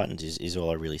disappointed in Titans, is all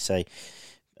I really say.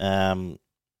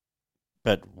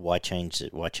 But why change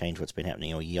it? Why change what's been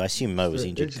happening all year? I assume Mo was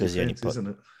injured because he only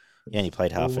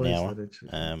played half an hour,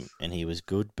 and he was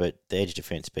good. But the edge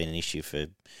defence has been an issue for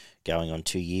going on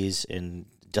 2 years, and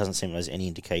it doesn't seem there's any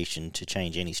indication to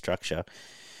change any structure.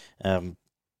 Bar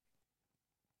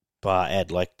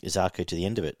add like Zarko to the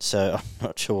end of it. So I'm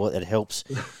not sure what that helps.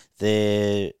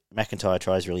 McIntyre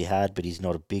tries really hard, but he's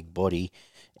not a big body.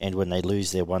 And when they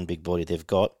lose their one big body they've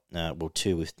got,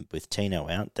 two with Tino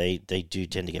out, they do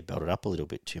tend to get belted up a little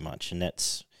bit too much, and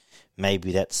that's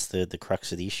the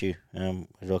crux of the issue.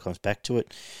 It all comes back to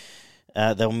it.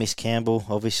 They'll miss Campbell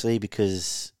obviously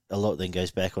because a lot then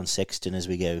goes back on Sexton as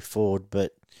we go forward.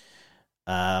 But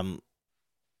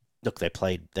look, they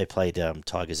played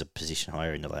Tigers a position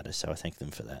higher in the ladder, so I thank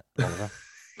them for that. Oliver.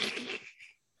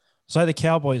 So the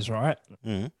Cowboys, right?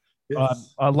 Mm-hmm.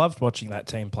 Yes. I loved watching that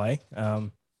team play.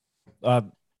 I,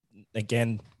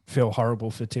 again, feel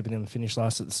horrible for tipping them to finish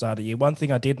last at the start of the year. One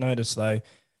thing I did notice, though,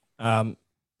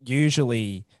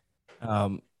 usually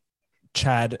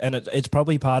Chad, and it's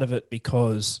probably part of it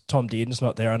because Tom Dearden's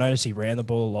not there. I noticed he ran the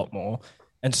ball a lot more,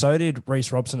 and so did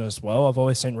Reece Robson as well. I've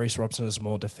always seen Reece Robson as a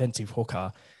more defensive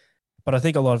hooker. But I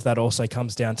think a lot of that also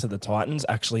comes down to the Titans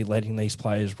actually letting these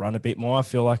players run a bit more. I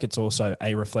feel like it's also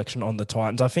a reflection on the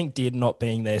Titans. I think Dearden not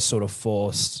being there sort of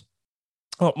forced,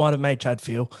 it might have made Chad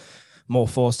feel more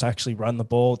forced to actually run the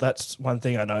ball. That's one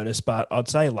thing I noticed. But I'd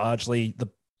say largely the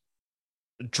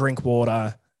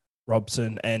Drinkwater,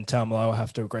 Robson, and Taumalo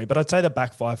have to agree. But I'd say the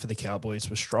back five for the Cowboys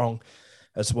was strong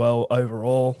as well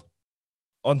overall.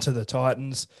 Onto the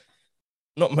Titans.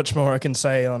 Not much more I can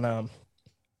say on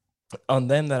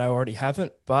them that I already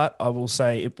haven't, but I will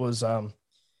say it was an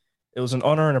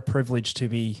honor and a privilege to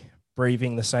be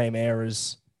breathing the same air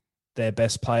as their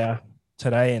best player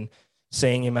today and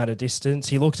seeing him at a distance.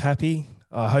 He looked happy.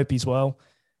 I hope he's well.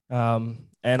 And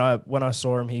when I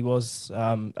saw him, he was,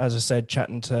 as I said,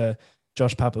 chatting to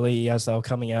Josh Papali'i as they were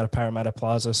coming out of Parramatta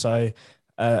Plaza. So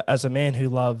as a man who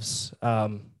loves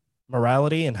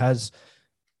morality and has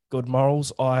good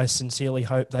morals, I sincerely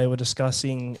hope they were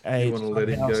discussing You want to let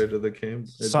him go to the camp?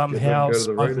 somehow go to the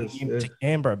smuggling Raiders, him yeah. to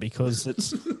Canberra because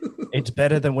it's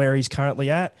better than where he's currently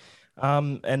at,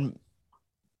 and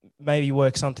maybe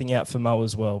work something out for Mo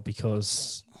as well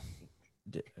because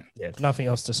nothing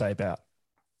else to say about.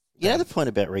 The point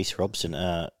about Reece Robson,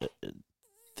 and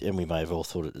we may have all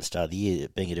thought at the start of the year,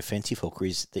 being a defensive hooker,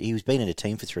 is that he was been in a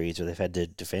team for 3 years where they've had to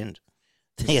defend.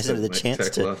 He hasn't had a chance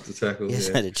to. Tackle, He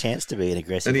hasn't had a chance to be an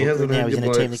aggressive. And he hooker. hasn't Now had he's in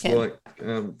a team that blokes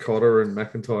can. like Cotter and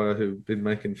McIntyre who've been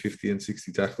making 50 and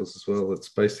 60 tackles as well. It's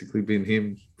basically been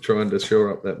him trying to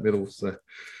shore up that middle. So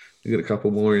you got a couple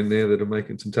more in there that are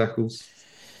making some tackles.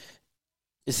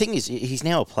 The thing is, he's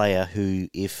now a player who,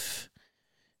 if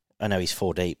I know he's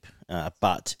 4 deep,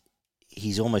 but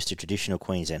he's almost a traditional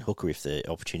Queensland hooker if the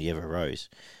opportunity ever arose.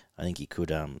 I think he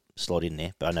could slot in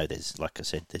there, but I know there's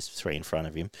 3 in front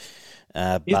of him.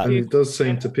 But And he does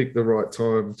seem to pick the right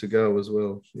time to go as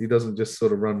well. He doesn't just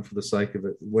sort of run for the sake of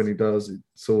it. When he does,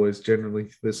 it's always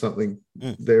generally there's something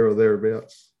there or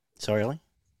thereabouts. sorry, Ollie?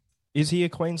 Is he a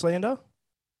Queenslander?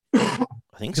 I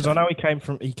think Because so. I know he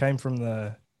came from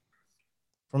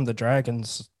the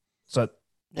Dragons. So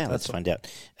Yeah, let's find out.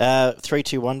 3,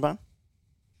 2, 1, Bun.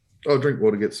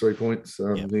 Drinkwater gets 3 points.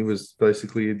 He was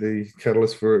basically the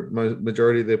catalyst for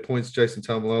majority of their points. Jason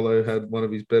Taumalolo had one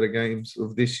of his better games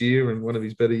of this year and one of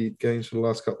his better games for the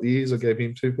last couple of years. I gave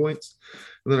him 2 points.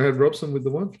 And then I had Robson with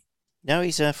the 1. No,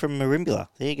 he's from Merimbula.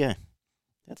 There you go.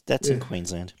 That's in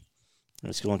Queensland.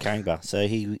 It's school in Caringbah. So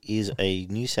he is a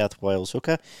New South Wales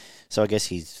hooker. So I guess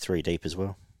he's 3 deep as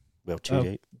well. Well, too Oh.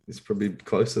 deep. It's probably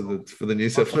closer for the New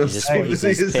South Wales He's team. just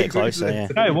as he a is pair the closer, yeah. Queensland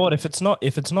You know team. what? If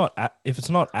it's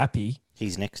not Appy,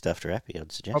 He's next after Appy,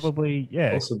 I'd suggest. probably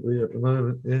Possibly at the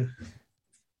moment,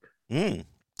 yeah.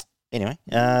 Anyway,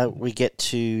 we get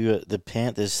to the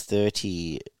Panthers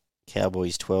 30,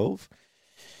 Cowboys 12.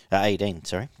 18,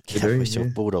 sorry. 18, Cowboys 12,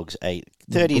 yeah. Bulldogs 8.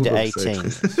 30 to Bulldogs 18. 18.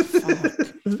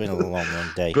 Fuck. It's been a long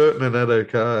day. Burton and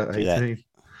Addo-Carr, Do that. 18.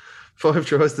 5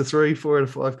 tries to 3, 4 out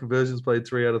of 5 conversions played,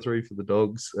 3 out of 3 for the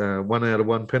Dogs. 1 out of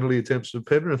 1 penalty attempts for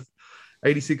Penrith.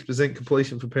 86%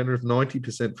 completion for Penrith,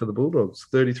 90% for the Bulldogs.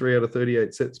 33 out of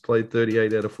 38 sets played,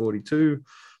 38 out of 42.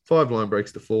 5 line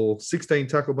breaks to 4. 16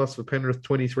 tackle busts for Penrith,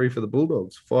 23 for the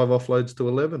Bulldogs. 5 offloads to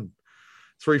 11.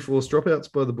 3 forced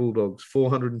dropouts by the Bulldogs.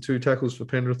 402 tackles for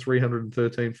Penrith,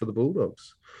 313 for the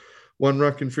Bulldogs. 1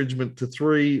 ruck infringement to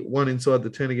 3. 1 inside the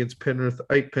 10 against Penrith.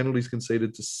 8 penalties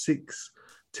conceded to 6.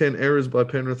 10 errors by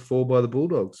Penrith, 4 by the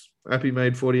Bulldogs. Appy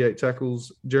made 48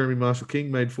 tackles. Jeremy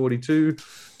Marshall-King made 42.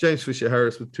 James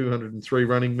Fisher-Harris with 203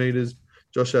 running metres.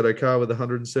 Josh Addo-Carr with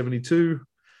 172.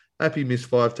 Appy missed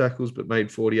 5 tackles but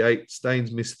made 48.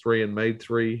 Staines missed 3 and made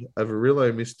 3.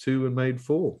 Avarillo missed 2 and made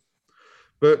 4.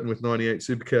 Burton with 98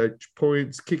 Supercoach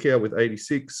points. Kickout with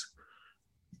 86.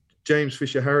 James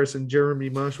Fisher-Harris and Jeremy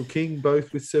Marshall-King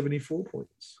both with 74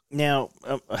 points. Now,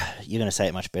 you're going to say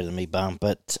it much better than me, Bum,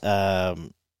 but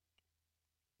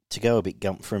to go a bit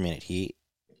gump for a minute here,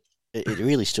 it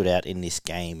really stood out in this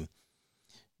game.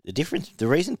 The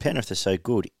reason Penrith are so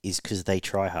good is because they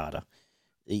try harder.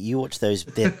 You watch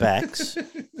their backs,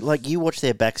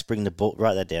 bring the ball.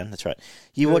 Write that down. That's right.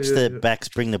 You watch backs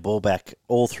bring the ball back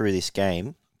all through this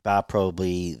game, bar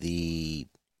probably the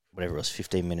whatever it was,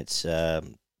 15 minutes.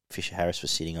 Fisher Harris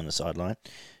was sitting on the sideline.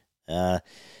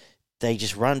 They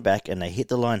just run back and they hit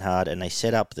the line hard and they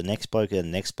set up the next bloke and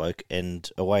the next bloke and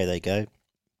away they go.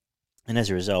 And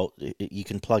as a result, you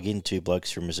can plug in 2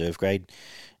 blokes from reserve grade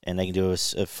and they can do a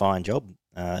fine job.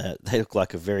 They look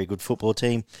like a very good football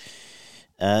team.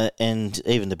 And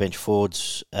even the bench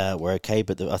forwards were okay,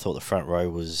 but I thought the front row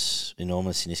was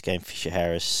enormous in this game.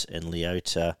 Fisher-Harris and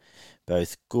Leota,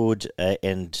 both good.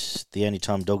 And the only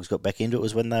time Dogs got back into it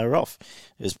was when they were off.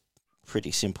 It was pretty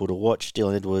simple to watch.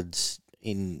 Dylan Edwards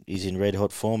is in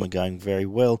red-hot form and going very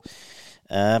well.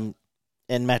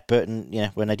 And Matt Burton,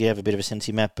 when they did have a bit of a sense,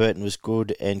 Matt Burton was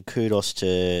good. And kudos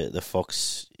to the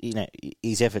Fox.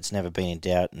 His effort's never been in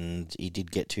doubt, and he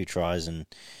did get 2 tries and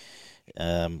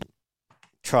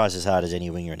tries as hard as any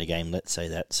winger in the game, let's say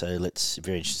that. So let's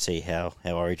very interested to see how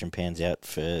Origin pans out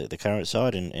for the current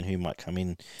side and who might come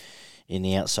in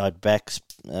the outside backs.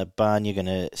 Barn, you're going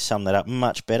to sum that up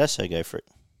much better, so go for it.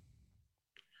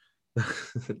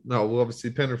 No, well, obviously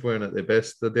Penrith weren't at their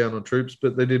best. They're down on troops,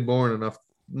 but they did more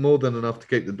than enough to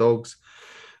keep the Dogs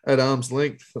at arm's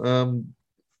length.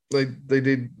 They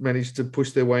did manage to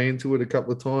push their way into it a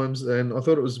couple of times, and I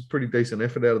thought it was a pretty decent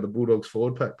effort out of the Bulldogs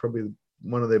forward pack, probably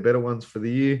one of their better ones for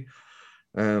the year.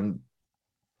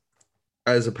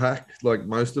 As a pack, like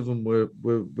most of them were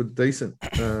decent.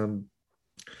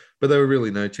 But there were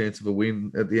really no chance of a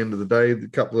win at the end of the day. A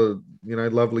couple of,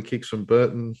 lovely kicks from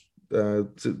Burton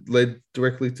led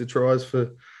directly to tries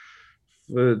for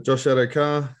Josh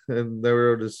Addo-Carr, and they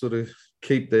were able to sort of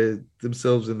keep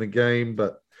themselves in the game.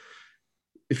 But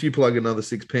if you plug another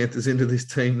 6 Panthers into this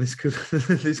team, this could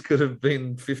have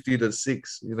been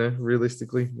 50-6,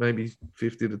 realistically, maybe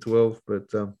 50-12.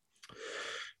 But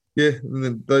yeah, and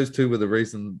then those 2 were the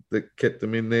reason that kept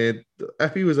them in there.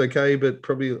 Appy was okay, but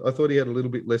probably I thought he had a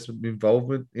little bit less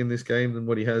involvement in this game than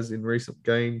what he has in recent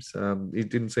games. He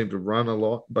didn't seem to run a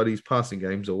lot, but his passing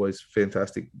game's always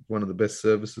fantastic. One of the best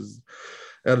services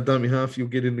out of dummy half you'll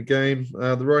get in the game.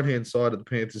 The right-hand side of the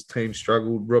Panthers team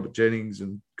struggled. Robert Jennings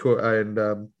and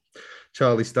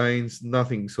Charlie Staines,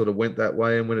 nothing sort of went that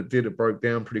way. And when it did, it broke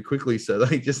down pretty quickly. So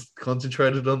they just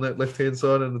concentrated on that left-hand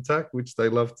side and attack, which they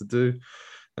love to do.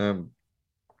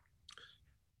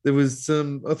 There was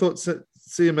I thought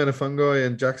Sia Manafungai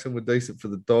and Jackson were decent for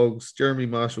the Dogs. Jeremy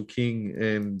Marshall-King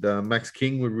and Max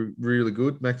King were really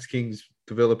good. Max King's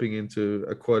developing into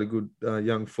quite a good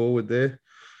young forward there.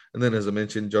 And then, as I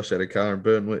mentioned, Josh Addo-Carr and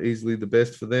Burton were easily the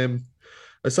best for them.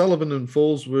 O'Sullivan and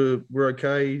Falls were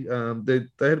okay. They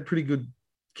had a pretty good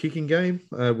kicking game,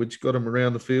 which got them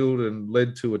around the field and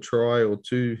led to a try or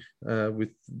 2 with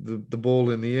the ball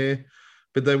in the air.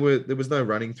 But there was no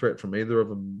running threat from either of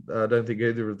them. I don't think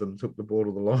either of them took the ball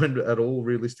to the line at all,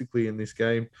 realistically, in this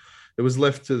game. It was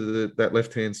left to that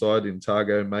left-hand side in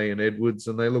Targo, May and Edwards,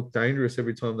 and they looked dangerous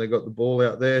every time they got the ball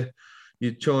out there.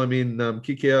 You chime in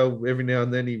Kikau, every now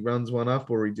and then he runs one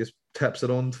up or he just taps it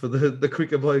on for the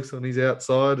quicker blokes on his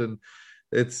outside. And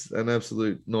it's an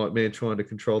absolute nightmare trying to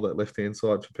control that left-hand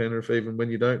side for Penrith, even when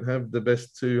you don't have the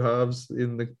best two halves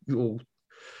or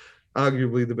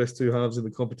arguably the best two halves in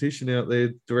the competition out there,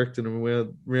 directing them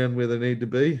around where they need to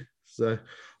be. So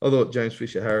I thought James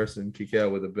Fisher-Harris and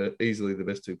Kikau were easily the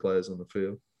best two players on the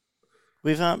field.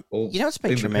 We've what's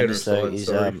been tremendous though is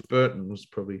Burton was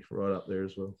probably right up there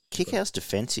as well. Kikau's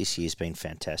defence this year has been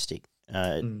fantastic.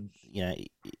 You know,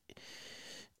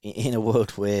 in a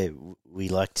world where we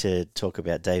like to talk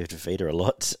about David Fifita a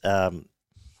lot,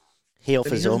 he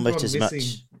offers almost as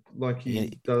much. Like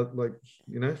he does,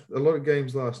 a lot of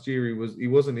games last year he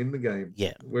wasn't in the game.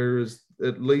 Yeah. Whereas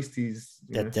at least he's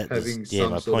having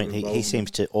some my sort point. of He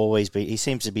seems to always be. He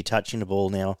seems to be touching the ball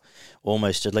now,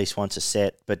 almost at least once a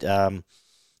set. But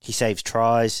he saves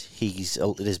tries.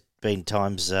 There's been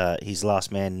times he's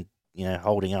last man,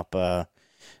 holding up a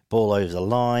ball over the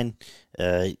line.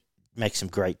 Makes some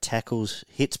great tackles.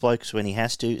 Hits blokes when he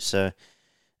has to. So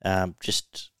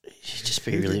He's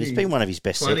been one of his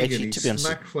best. Actually, to be honest,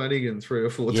 smacked Flanagan 3 or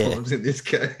 4 times in this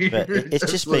game. But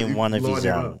it's just been one of his.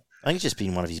 I think it's just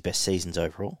been one of his best seasons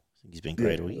overall. I think he's been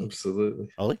great all year. Absolutely.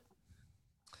 Ollie?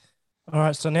 All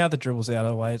right, so now the dribble's out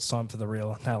of the way. It's time for the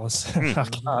real analysis. I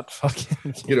can't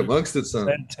fucking get amongst it, son.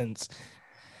 Sentence.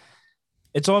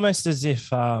 It's almost as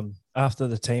if after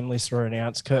the team lists were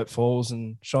announced, Kurt Falls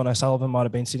and Sean O'Sullivan might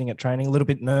have been sitting at training a little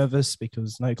bit nervous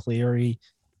because no Cleary,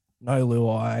 no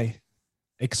Luai,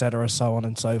 etc., so on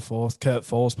and so forth. Kurt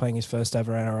Falls playing his first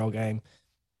ever NRL game.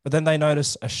 But then they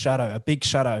notice a big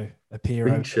shadow appear.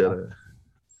 A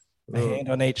hand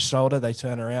on each shoulder. They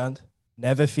turn around.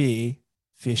 Never fear,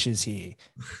 Fish is here.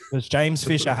 Because James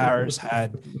Fisher-Harris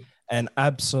had an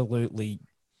absolutely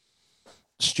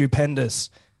stupendous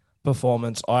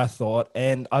performance, I thought.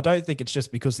 And I don't think it's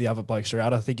just because the other blokes are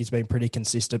out. I think he's been pretty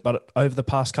consistent. But over the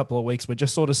past couple of weeks, we're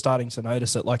just sort of starting to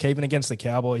notice it. Like even against the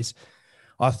Cowboys,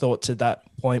 I thought to that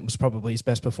point was probably his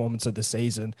best performance of the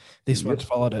season. This one's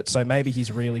followed it. So maybe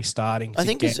he's really starting. I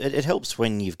think it helps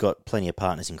when you've got plenty of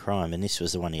partners in crime, and this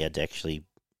was the one he had to actually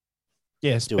be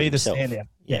the himself. Standout.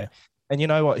 Yeah. And you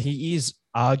know what? He is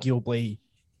arguably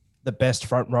the best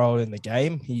front rower in the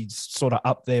game. He's sort of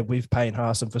up there with Payne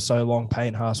Haas, and for so long,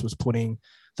 Payne Haas was putting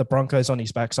the Broncos on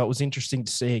his back. So it was interesting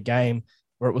to see a game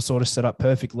where it was sort of set up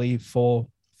perfectly for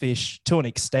Fish to an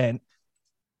extent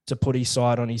to put his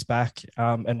side on his back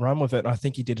and run with it. And I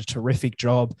think he did a terrific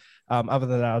job. Other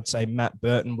than that, I'd say Matt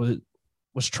Burton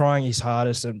was trying his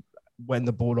hardest, and when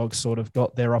the Bulldogs sort of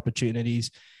got their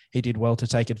opportunities, he did well to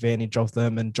take advantage of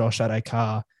them, and Josh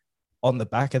Adokar on the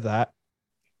back of that.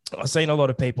 I've seen a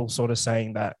lot of people sort of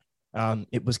saying that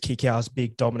it was Kikau's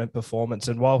big dominant performance,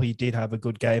 and while he did have a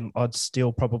good game, I'd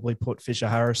still probably put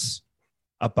Fisher-Harris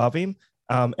above him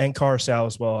and Coruscant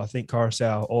as well. I think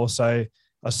Coruscant also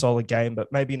a solid game,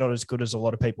 but maybe not as good as a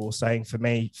lot of people were saying. For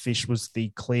me, Fish was the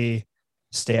clear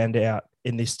standout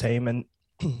in this team. And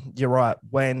you're right,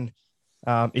 when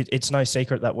it's no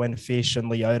secret that when Fish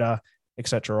and Leota,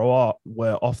 etc.,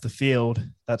 were off the field,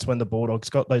 that's when the Bulldogs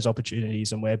got those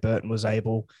opportunities and where Burton was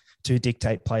able to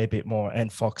dictate play a bit more,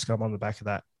 and Fox come on the back of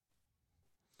that.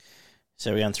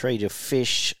 So we're on 3 to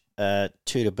Fish, 2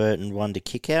 to Burton, 1 to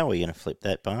Kikau. Are you going to flip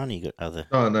that, Barn? You got other?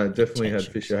 Oh no, definitely had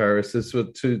Fisher-Harris. This was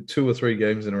two or three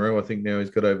games in a row. I think now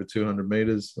he's got over 200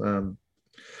 meters.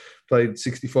 Played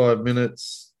 65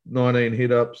 minutes, 19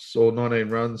 hit ups or 19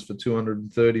 runs for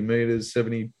 230 meters,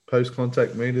 70 post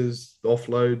contact meters,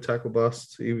 offload, tackle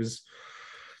bust. He was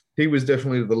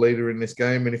definitely the leader in this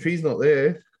game. And if he's not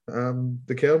there,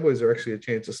 the Cowboys are actually a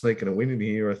chance of sneaking a win in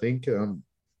here. I think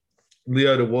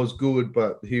Leota was good,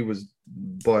 but he was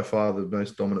by far the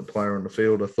most dominant player on the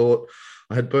field. I thought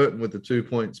I had Burton with the 2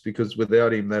 points because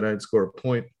without him, they don't score a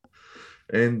point.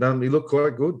 And he looked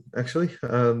quite good, actually.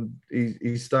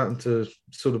 He's starting to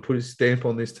sort of put his stamp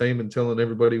on this team and telling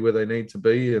everybody where they need to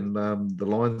be and the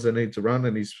lines they need to run.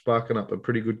 And he's sparking up a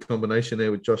pretty good combination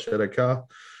there with Josh Adokar.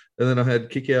 And then I had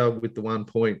Kikau with the 1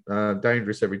 point.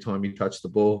 Dangerous every time he touched the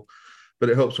ball. But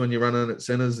it helps when you're running at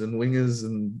centres and wingers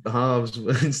and halves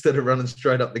instead of running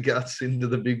straight up the guts into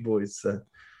the big boys. So.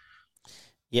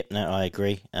 Yep, no, I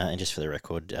agree. And just for the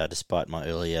record, despite my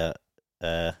earlier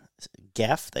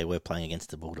gaff, they were playing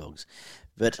against the Bulldogs.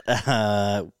 But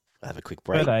I'll have a quick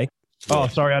break. Were they? Yeah. Oh,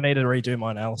 sorry, I need to redo my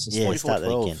analysis. Yeah, start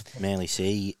that again. Manly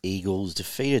Sea Eagles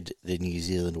defeated the New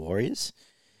Zealand Warriors.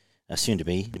 Soon to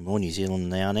be more New Zealand than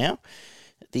they are now.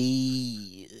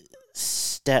 The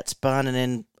stats, Barn, and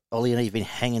then Ollie, I know you've been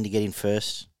hanging to get in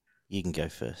first. You can go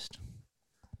first.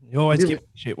 You always give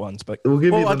shit ones, but we'll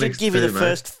give you the I next did give you the mate.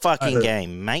 first fucking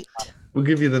game, mate. We'll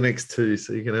give you the next 2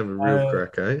 so you can have a real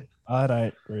crack, eh? I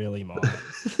don't really mind.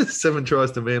 7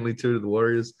 tries to Manly, 2 to the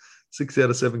Warriors. 6 out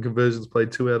of 7 conversions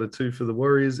played, 2 out of 2 for the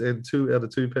Warriors, and 2 out of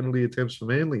 2 penalty attempts for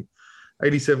Manly.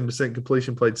 87%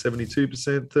 completion played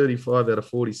 72%, 35 out of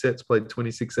 40 sets played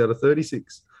 26 out of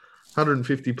 36.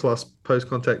 150 plus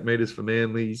post-contact meters for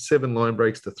Manly, 7 line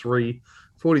breaks to 3,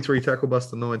 43 tackle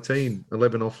busts to 19,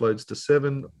 11 offloads to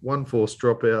 7, 1 forced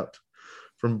dropout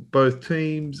from both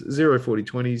teams, 0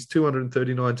 40-20s,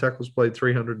 239 tackles played,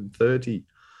 330.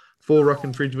 4 ruck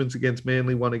infringements against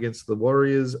Manly, 1 against the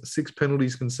Warriors, 6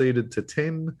 penalties conceded to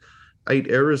 10, 8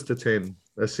 errors to 10,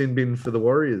 a sin bin for the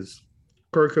Warriors.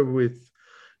 Croker with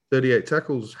 38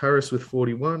 tackles, Harris with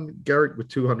 41, Garrick with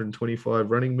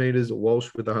 225 running meters, Walsh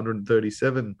with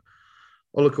 137.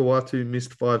 Olakau'atu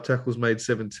missed 5 tackles, made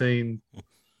 17.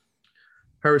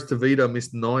 Harris Tavita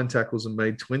missed 9 tackles and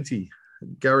made 20.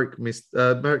 Garrick with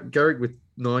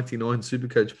 99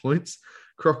 Supercoach points,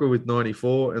 Crocker with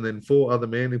 94, and then 4 other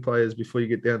Manly players before you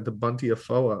get down to Bunty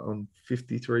Afoa on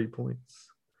 53 points.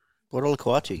 What did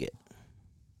Olakau'atu get?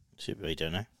 We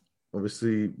don't know.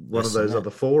 Obviously, one Less of than those that. other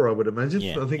 4, I would imagine.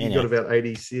 Yeah, I think he anyway. got about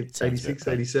 86, Sounds about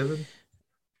right. 87.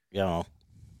 Yeah.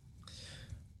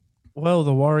 Well,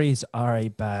 the Warriors are a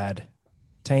bad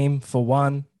team for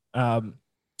one,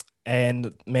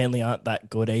 and Manly aren't that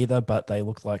good either, but they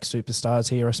look like superstars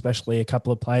here, especially a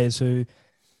couple of players who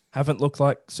haven't looked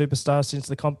like superstars since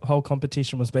the whole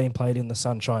competition was being played in the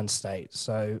Sunshine State.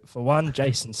 So for one,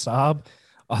 Jason Saab,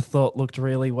 I thought looked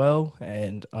really well,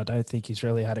 and I don't think he's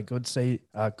really had a good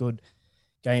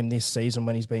game this season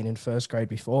when he's been in first grade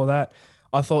before that.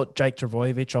 I thought Jake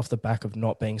Travojevic, off the back of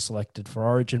not being selected for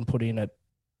Origin, put in a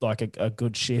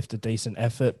good shift, a decent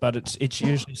effort, but it's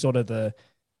usually sort of a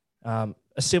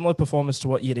similar performance to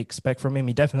what you'd expect from him.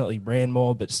 He definitely ran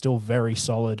more, but still very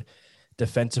solid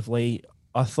defensively.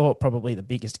 I thought probably the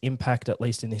biggest impact, at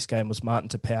least in this game, was Martin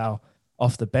Tapau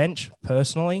off the bench,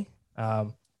 personally. I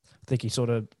think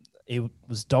he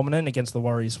was dominant against the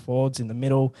Warriors forwards in the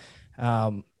middle,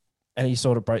 and he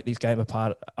sort of broke this game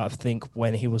apart, I think,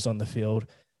 when he was on the field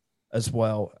as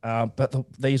well. But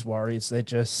these Warriors, they're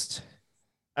just,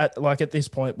 at this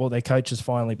point, well, their coach has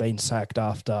finally been sacked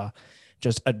after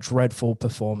just a dreadful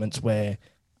performance where,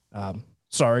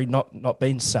 not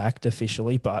being sacked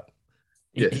officially, but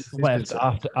Yes, he left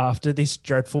after this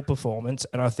dreadful performance,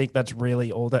 and I think that's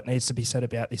really all that needs to be said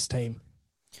about this team.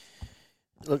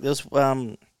 Look, there's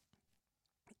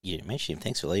you mentioned him.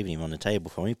 Thanks for leaving him on the table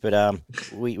for me. But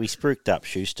we spruiked up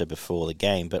Schuster before the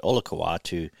game, but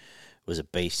Olakau'atu was a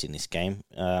beast in this game.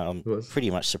 I'm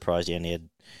pretty much surprised he only had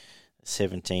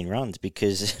 17 runs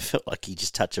because it felt like he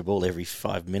just touched a ball every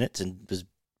 5 minutes and was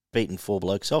beating 4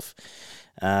 blokes off.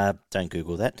 Don't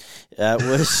Google that.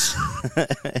 Was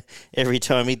every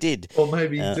time he did. Or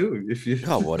maybe do if you.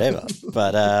 Oh, whatever.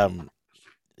 But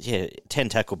 10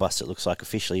 tackle busts it looks like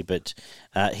officially, but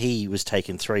he was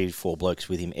taking 3-4 blokes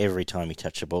with him every time he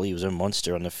touched the ball. He was a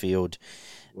monster on the field,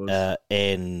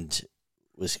 and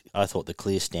was, I thought, the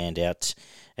clear standout,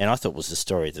 and I thought was the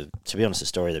story of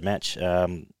the match.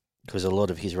 Because a lot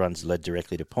of his runs led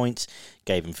directly to points,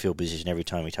 gave him field position every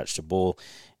time he touched the ball,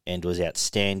 and was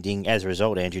outstanding. As a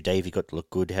result, Andrew Davey got to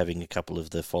look good, having a couple of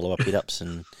the follow-up hit-ups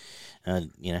and,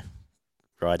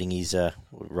 riding his what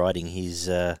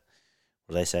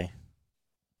do they say?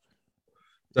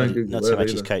 Not so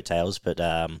much his coattails, but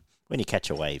when you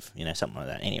catch a wave, something like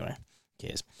that. Anyway,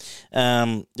 yes.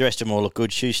 The rest of them all look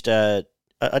good. Schuster,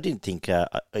 I didn't think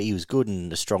he was good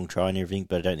and a strong try and everything,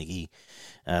 but I don't think he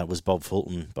was Bob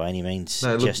Fulton by any means.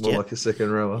 No, he looked more like a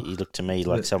second rower. He looked to me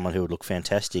like someone who would look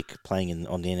fantastic playing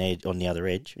on the other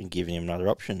edge and giving him another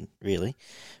option, really.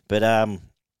 But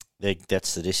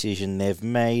that's the decision they've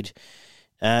made.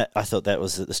 I thought that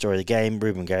was the story of the game.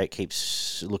 Ruben Garrick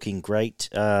keeps looking great,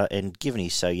 and given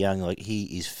he's so young,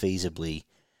 he is feasibly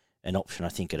an option, I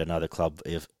think, at another club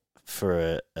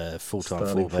for a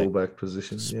full-time fullback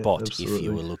position spot, if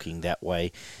you were looking that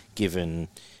way. Given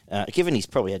he's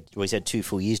he's had 2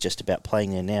 full years just about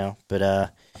playing there now,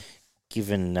 but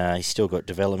given he's still got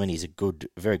development, he's a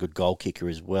very good goal kicker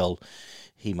as well.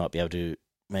 He might be able to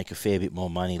make a fair bit more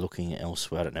money looking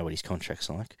elsewhere. I don't know what his contract's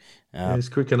like. He's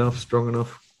quick enough, strong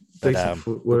enough, decent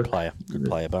footwork. Good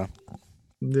player, Barn.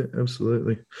 Yeah,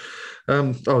 absolutely.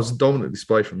 I was a dominant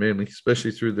display from Manly,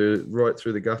 especially right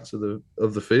through the guts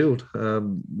of the field.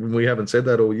 We haven't said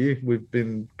that all year. We've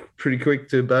been pretty quick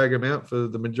to bag them out for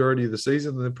the majority of the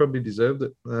season, and they probably deserved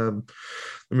it. The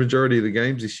majority of the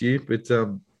games this year, but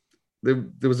there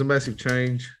was a massive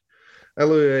change.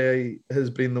 Aloiai has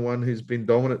been the one who's been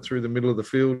dominant through the middle of the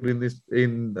field in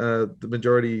the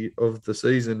majority of the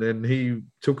season, and he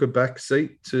took a back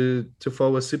seat to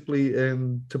Foa Sipley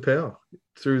and Tapau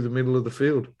through the middle of the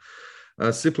field.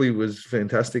 Sipley was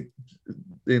fantastic,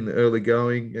 in the early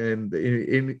going, and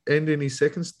in his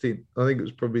second stint, I think it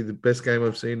was probably the best game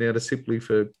I've seen out of Sipley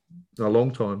for a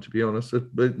long time. To be honest,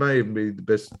 it may even be the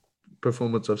best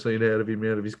performance I've seen out of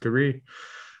him out of his career.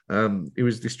 He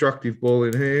was destructive ball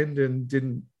in hand and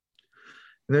didn't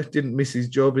miss his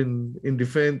job in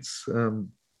defence.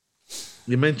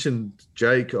 You mentioned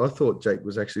Jake. I thought Jake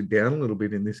was actually down a little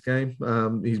bit in this game.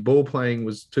 His ball playing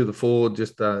was to the forward.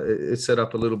 Just it set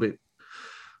up a little bit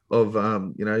of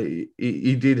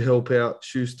he did help out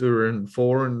Schuster and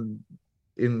Foran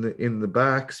in the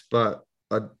backs, but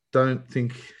I don't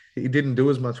think he didn't do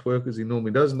as much work as he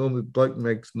normally does. Normally, Blake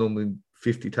makes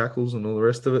 50 tackles and all the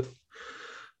rest of it.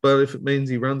 But if it means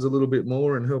he runs a little bit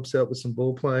more and helps out with some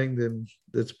ball playing, then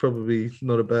that's probably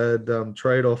not a bad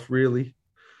trade-off, really.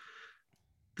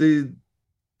 The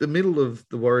middle of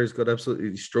the Warriors got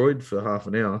absolutely destroyed for half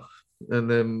an hour. And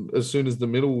then as soon as the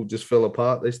middle just fell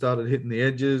apart, they started hitting the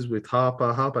edges with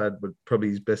Harper. Harper had probably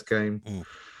his best game,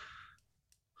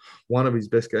 one of his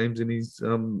best games in his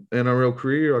NRL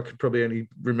career. I could probably only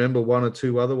remember one or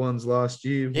two other ones last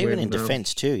year. Even in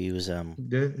defence too, he was. Yeah,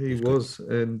 he was.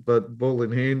 But ball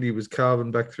in hand, he was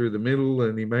carving back through the middle,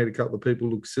 and he made a couple of people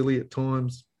look silly at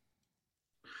times.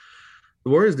 The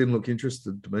Warriors didn't look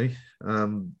interested to me.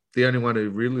 The only one who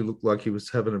really looked like he was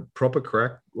having a proper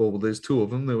crack, well, there's two of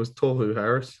them. There was Tohu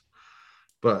Harris,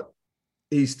 but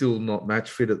he's still not match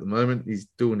fit at the moment. He's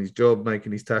doing his job,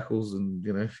 making his tackles, and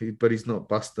but he's not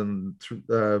busting.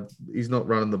 He's not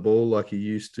running the ball like he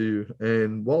used to.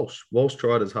 And Walsh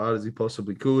tried as hard as he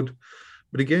possibly could,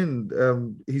 but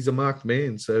again, he's a marked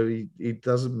man, so he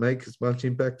doesn't make as much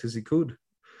impact as he could.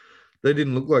 They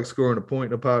didn't look like scoring a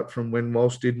point apart from when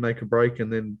Walsh did make a break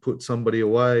and then put somebody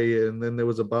away. And then there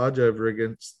was a barge over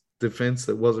against defence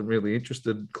that wasn't really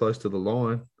interested close to the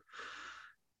line.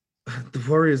 The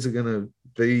Warriors are going to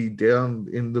be down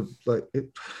in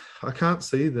I can't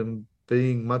see them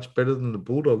being much better than the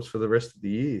Bulldogs for the rest of the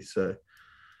year. So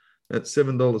at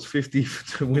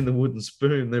 $7.50 to win the wooden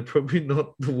spoon, they're probably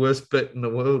not the worst bet in the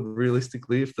world,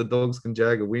 realistically, if the Dogs can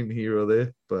jag a win here or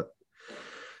there. But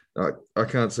I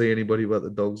can't see anybody but the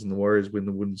Dogs and the Warriors win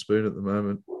the wooden spoon at the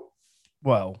moment.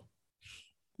 Well,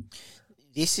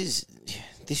 this is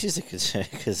a concern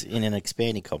because in an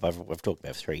expanding comp, I've talked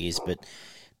about 3 years, but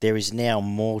there is now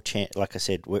more chance. Like I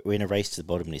said, we're in a race to the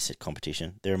bottom of this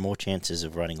competition. There are more chances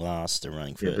of running last than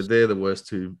running first. Yeah, but they're the worst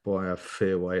two by a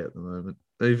fair way at the moment.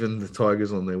 Even the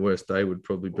Tigers on their worst day would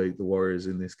probably beat the Warriors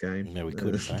in this game. No, we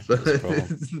couldn't. That's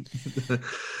the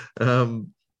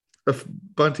problem.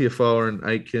 Bunty Afoa and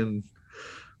Aitken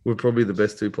were probably the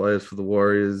best two players for the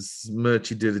Warriors.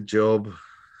 Murchie did a job,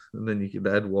 and then you could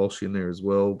add Walsh in there as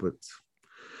well. But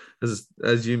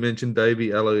as you mentioned, Davey,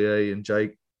 Aloiai, and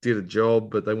Jake did a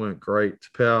job, but they weren't great.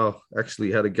 Powell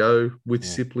actually had a go with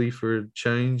Sipley for a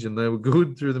change, and they were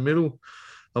good through the middle.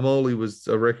 Amoli was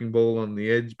a wrecking ball on the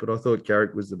edge, but I thought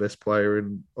Garrick was the best player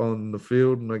on the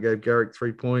field, and I gave Garrick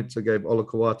 3 points. I gave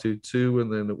Olakau'atu 2,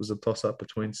 and then it was a toss-up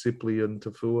between Sipley and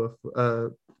Tapau,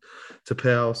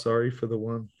 for the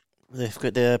one.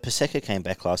 The Paseka came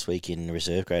back last week in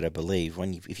reserve grade, I believe.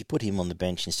 If you put him on the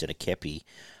bench instead of Kepi,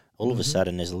 all of a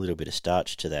sudden there's a little bit of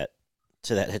starch to that.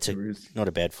 It's not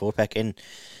a bad 4-pack. And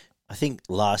I think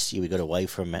last year we got away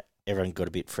from it. Everyone got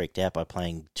a bit freaked out by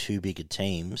playing two bigger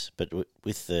teams, but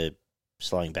with the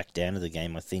slowing back down of the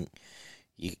game, I think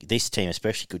this team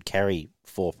especially could carry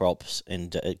 4 props,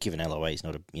 and given LOA is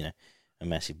not a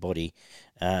massive body,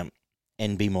 and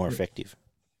be more effective.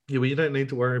 Yeah, well, you don't need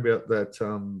to worry about that.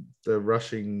 The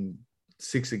rushing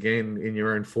 6 again in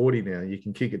your own 40 now. You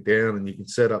can kick it down, and you can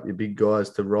set up your big guys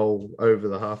to roll over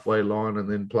the halfway line and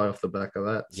then play off the back of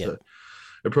that. Yep. So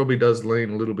it probably does lean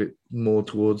a little bit more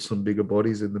towards some bigger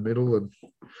bodies in the middle.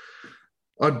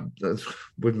 And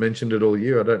we've mentioned it all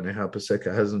year. I don't know how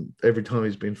Paseka hasn't, every time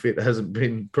he's been fit, hasn't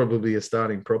been probably a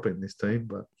starting prop in this team.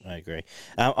 But I agree.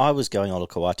 I was going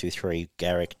Olakau'atu 3,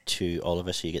 Garrick 2,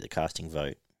 Oliver, so you get the casting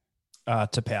vote.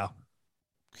 Tapau.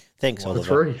 Thanks,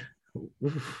 Oliver.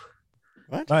 3.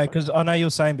 What? No, because I know you were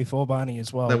saying before, Barney,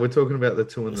 as well. No, we're talking about the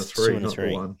 2 and the 3, not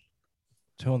the 1.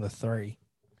 2 and the 3.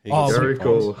 Garrick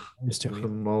or Mr.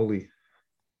 Molly?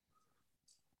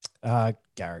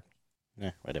 Garrick.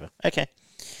 Yeah, whatever. Okay.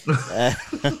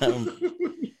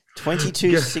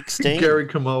 22-16. Gary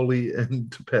Kamoli and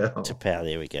Tapau. Tapau,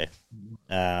 there we go.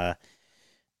 Yeah,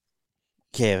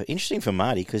 interesting for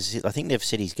Marty because I think they've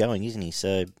said he's going, isn't he?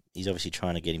 So he's obviously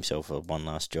trying to get himself one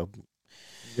last job.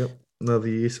 Yep, another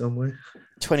year somewhere.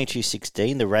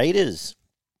 22-16, the Raiders.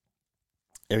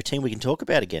 They're a team we can talk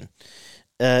about again.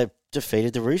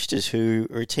 Defeated the Roosters, who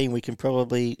are a team we can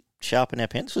probably sharpen our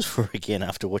pencils for again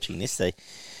after watching this. They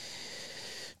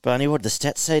Barney, what did the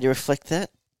stats say to reflect that?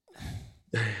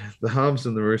 The Harms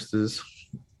and the Roosters.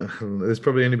 There's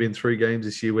probably only been 3 games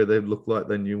this year where they've looked like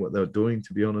they knew what they were doing,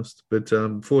 to be honest. But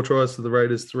 4 tries to the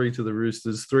Raiders, 3 to the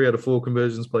Roosters, 3 out of 4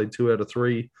 conversions played, 2 out of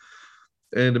 3,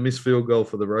 and a missed field goal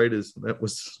for the Raiders. That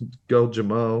was Gold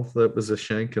Jamal. That was a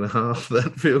shank and a half,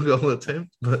 that field goal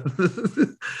attempt. But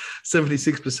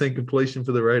 76% completion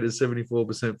for the Raiders,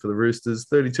 74% for the Roosters,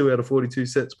 32 out of 42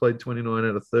 sets played, 29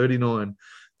 out of 39.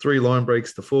 3 line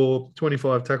breaks to 4,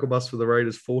 25 tackle busts for the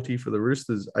Raiders, 40 for the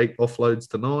Roosters, 8 offloads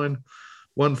to 9,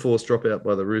 1 forced dropout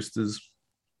by the Roosters,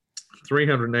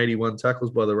 381 tackles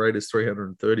by the Raiders,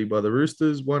 330 by the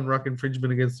Roosters, 1 ruck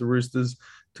infringement against the Roosters,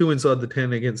 2 inside the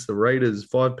 10 against the Raiders,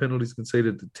 5 penalties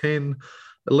conceded to 10,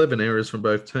 11 errors from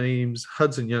both teams.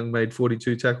 Hudson Young made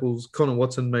 42 tackles, Connor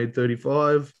Watson made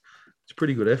 35. It's a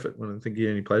pretty good effort when I think he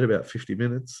only played about 50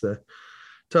 minutes.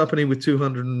 Tarpany with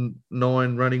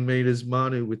 209 running metres,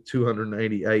 Manu with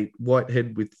 288,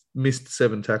 Whitehead with missed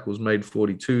 7 tackles, made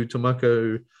 42,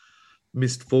 Tomoko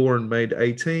missed 4 and made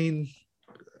 18,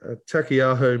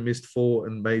 Takiaho missed 4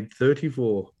 and made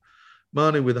 34,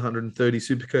 Manu with 130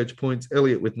 Supercoach points,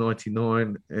 Elliott with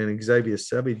 99, and Xavier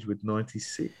Savage with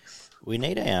 96. We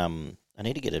need I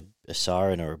need to get a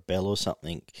siren or a bell or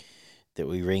something that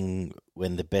we ring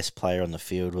when the best player on the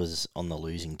field was on the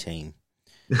losing team.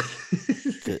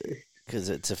 Because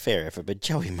it's a fair effort, but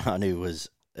Joey Manu was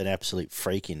an absolute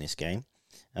freak in this game.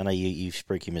 I know you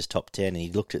spoke him as top 10, and he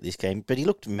looked at this game, but he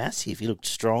looked massive. He looked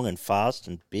strong and fast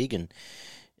and big, and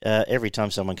every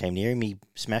time someone came near him, he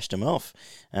smashed them off.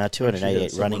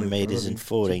 288 running metres and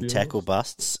 14 tackle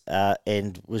busts,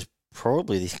 and was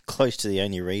probably close to the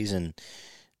only reason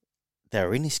they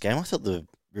were in this game. I thought the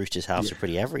Roosters halves were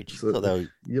pretty average. I thought they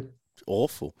were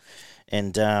awful.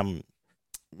 And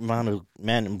Manu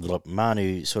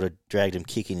sort of dragged him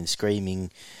kicking and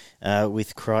screaming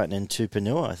with Crichton and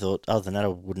Tupanua. I thought, other than that, I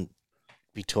wouldn't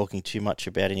be talking too much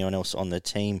about anyone else on the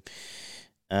team.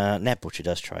 Nat Butcher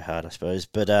does try hard, I suppose,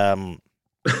 but I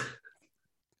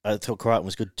thought Crichton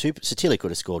was good too. Satili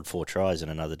could have scored 4 tries in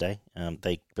another day. But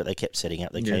they kept setting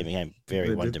up. They came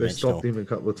very one-dimensional. They stopped him a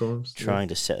couple of times. Trying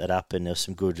to set it up, and there was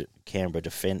some good Canberra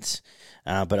defence.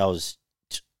 But I was...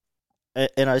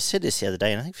 And I said this the other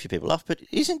day, and I think a few people laughed, but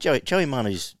isn't Joey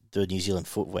Manu's the New Zealand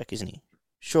fullback, isn't he?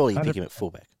 Surely you pick him at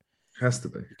fullback. Has to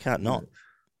be. You can't not.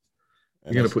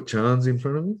 You're going to put Chance in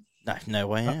front of him? No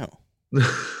way out.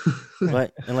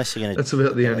 Right, unless you're going to... That's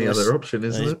about the only other option,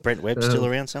 isn't it? Brent Webb still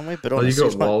around somewhere? But you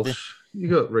got Walsh. You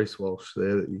got Reece Walsh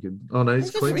there that you could... Oh, no,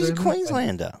 he's Queenslander. He's a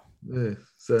Queenslander. Yeah.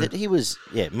 So. He was...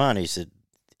 Yeah, Manu's...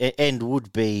 And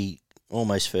would be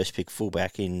almost first pick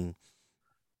fullback in...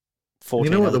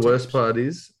 You know what the worst part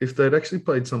is? If they'd actually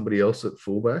played somebody else at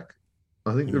fullback,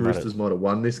 I think the Roosters might have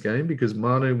won this game because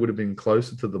Manu would have been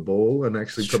closer to the ball and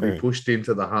actually probably pushed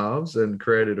into the halves and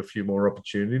created a few more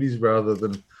opportunities rather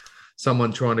than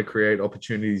someone trying to create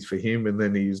opportunities for him and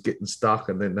then he's getting stuck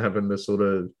and then having to sort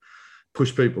of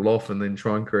push people off and then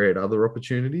try and create other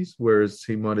opportunities, whereas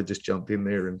he might have just jumped in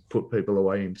there and put people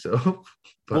away himself.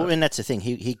 And that's the thing.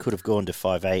 He could have gone to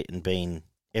 5'8" and been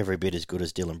every bit as good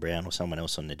as Dylan Brown or someone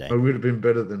else on the day. I would have been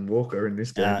better than Walker in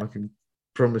this game. I can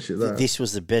promise you that. This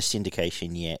was the best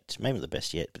indication yet, maybe not the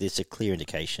best yet, but it's a clear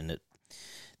indication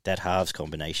that halves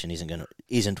combination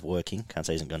isn't working. Can't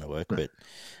say isn't going to work, but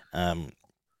and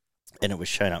it was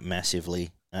shown up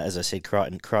massively. As I said,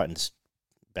 Crichton's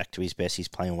back to his best. He's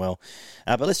playing well.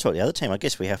 But let's talk the other team. I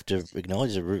guess we have to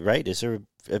acknowledge the Raiders are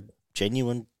a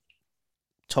genuine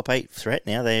top 8 threat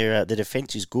now. The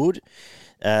defence is good.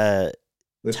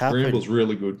 The scramble's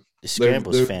really good. The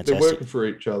scramble's fantastic. They're working for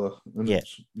each other. And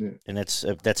and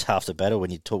that's half the battle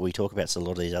when we talk about a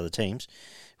lot of these other teams.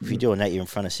 If you're doing that, you're in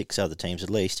front of 6 other teams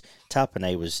at least.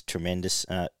 Tarpanay was tremendous.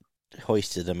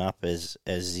 Hoisted them up as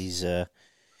he's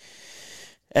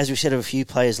as we said of a few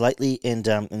players lately,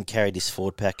 and carried his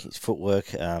forward pack. His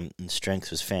footwork and strength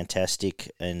was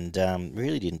fantastic, and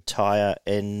really didn't tire.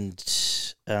 And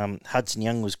Hudson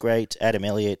Young was great. Adam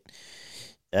Elliott.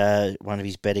 One of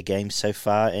his better games so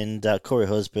far, and Corey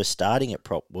Hosber starting at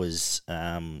prop was...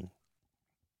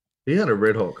 he had a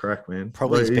red-hot crack, man.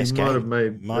 Probably his best game. He might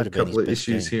have made a couple of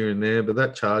issues here and there, but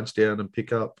that charge down and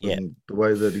pick up and the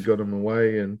way that he got him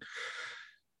away, and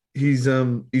his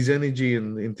energy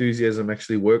and enthusiasm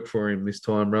actually worked for him this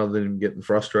time rather than him getting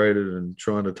frustrated and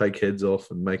trying to take heads off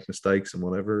and make mistakes and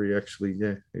whatever. He actually,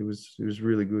 he was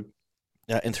really good.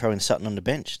 And throwing Sutton on the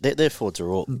bench. Their forwards are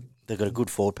all... They've got a good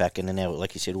forward pack and they're now,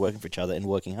 like you said, working for each other and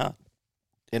working hard.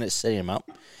 And it's setting them up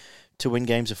to win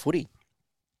games of footy.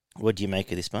 What do you make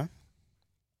of this, man?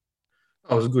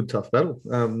 It was a good, tough battle.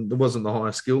 There wasn't the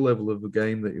highest skill level of the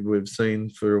game that we've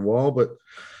seen for a while, but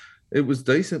It was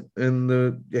decent, and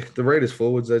the Raiders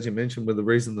forwards, as you mentioned, were the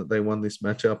reason that they won this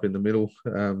matchup in the middle.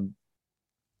 The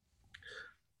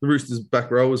Roosters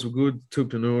back rowers were good,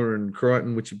 Tupanua and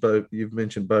Crichton, which you've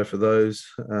mentioned both of those.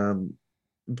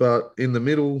 But in the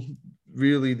middle,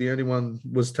 really the only one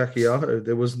was Takiaho.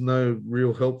 There was no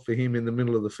real help for him in the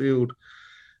middle of the field.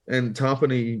 And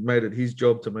Tarpany made it his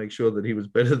job to make sure that he was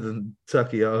better than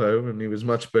Takiaho, and he was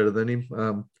much better than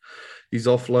him. He's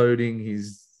offloading.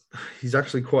 He's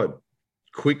actually quite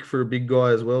quick for a big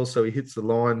guy as well, so he hits the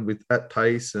line at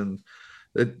pace, and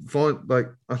I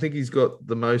think he's got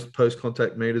the most post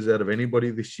contact meters out of anybody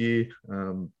this year.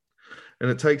 And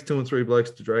it takes 2 and 3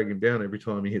 blokes to drag him down every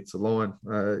time he hits the line.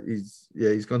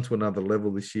 He's gone to another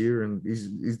level this year, and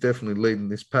he's definitely leading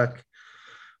this pack.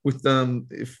 With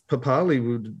if Papali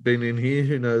would have been in here,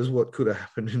 who knows what could have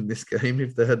happened in this game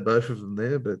if they had both of them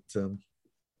there. But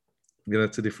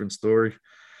it's a different story.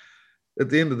 At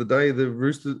the end of the day, the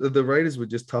Raiders were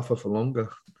just tougher for longer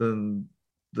than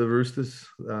the Roosters.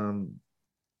 The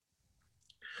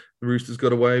Roosters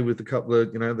got away with a couple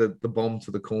of, the bomb to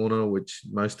the corner, which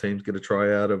most teams get a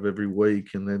try out of every week.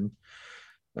 And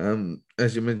then,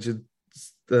 as you mentioned,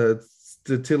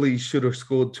 the Tilly should have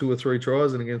scored 2 or 3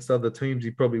 tries, and against other teams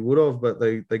he probably would have, but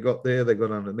they got there, they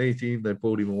got underneath him, they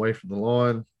pulled him away from the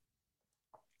line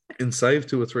and saved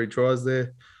 2 or 3 tries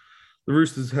there. The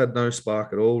Roosters had no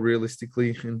spark at all,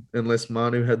 realistically, unless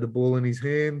Manu had the ball in his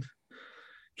hand.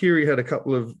 Kiri had a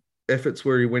couple of efforts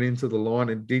where he went into the line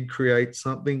and did create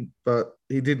something, but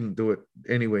he didn't do it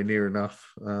anywhere near enough.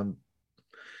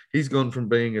 He's gone from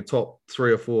being a top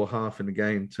 3 or 4 half in the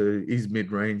game to he's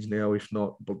mid-range now, if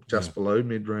not just below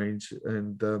mid-range.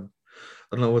 And I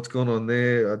don't know what's gone on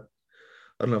there. I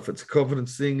don't know if it's a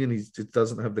confidence thing and he just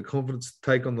doesn't have the confidence to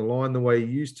take on the line the way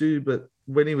he used to. But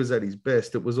when he was at his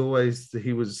best, it was always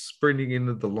he was sprinting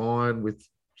into the line with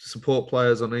support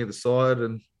players on either side,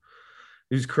 and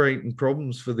he was creating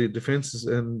problems for the defenses.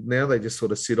 And now they just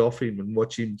sort of sit off him and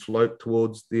watch him float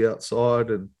towards the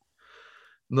outside, and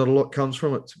not a lot comes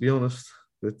from it, to be honest.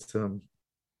 But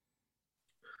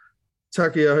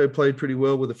Takiaho played pretty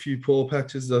well with a few poor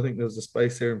patches. I think there was a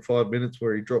space there in 5 minutes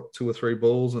where he dropped 2 or 3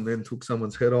 balls and then took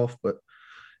someone's head off. But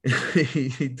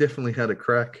he definitely had a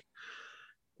crack.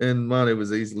 And Manu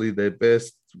was easily their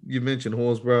best. You mentioned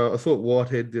Horsburgh. I thought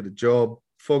Whitehead did a job.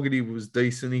 Fogarty was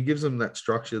decent. He gives them that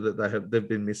structure that they've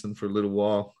been missing for a little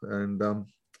while. And I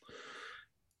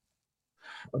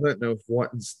don't know if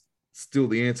Whitehead's still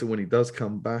the answer when he does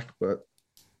come back, but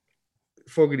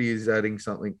Fogarty is adding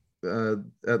something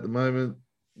at the moment.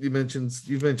 You've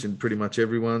mentioned pretty much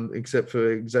everyone except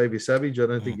for Xavier Savage. I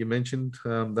don't think you mentioned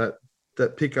that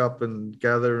pick up and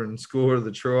gather and score of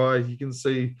the try. You can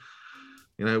see,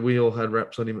 we all had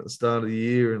raps on him at the start of the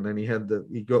year, and then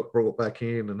he got brought back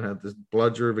in and had this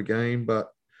bludger of a game.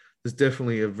 But there's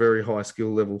definitely a very high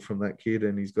skill level from that kid,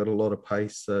 and he's got a lot of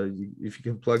pace. So if you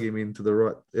can plug him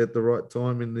into at the right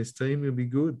time in this team, he'll be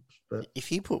good. But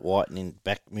if you put White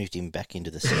moved him back into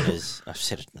the centres, I've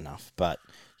said it enough, but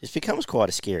it becomes quite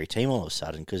a scary team all of a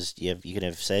sudden, because you can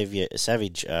have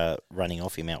Savage running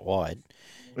off him out wide.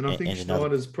 And I think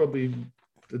Schneider's probably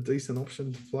a decent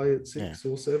option to play at 6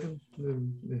 or 7.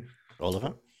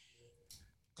 Oliver?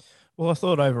 Well, I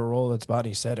thought overall, as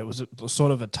Barney said, it was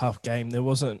sort of a tough game. There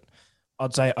wasn't,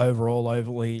 I'd say, overall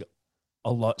overly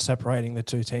a lot separating the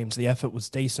two teams. The effort was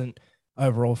decent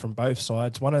overall from both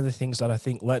sides. One of the things that I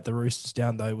think let the Roosters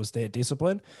down, though, was their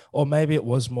discipline, or maybe it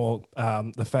was more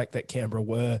the fact that Canberra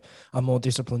were a more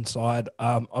disciplined side.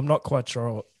 I'm not quite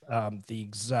sure the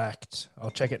exact,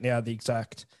 I'll check it now, the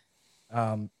exact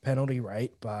penalty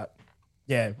rate, but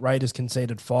yeah, Raiders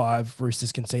conceded 5,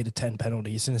 Roosters conceded 10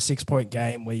 penalties in a 6-point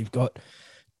game where you've got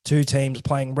two teams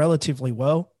playing relatively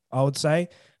well, I would say.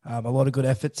 A lot of good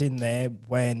efforts in there.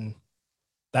 When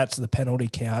that's the penalty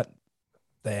count,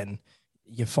 then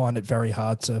you find it very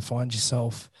hard to find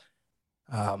yourself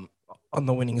on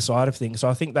the winning side of things. So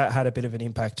I think that had a bit of an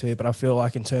impact too, but I feel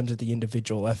like in terms of the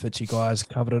individual efforts, you guys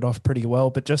covered it off pretty well.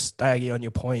 But just staying on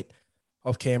your point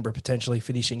of Canberra potentially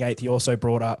finishing 8th, you also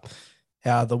brought up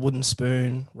how the wooden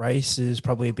spoon race is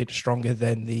probably a bit stronger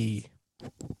than the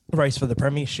race for the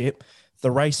premiership. The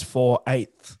race for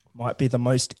 8th might be the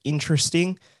most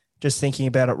interesting. Just thinking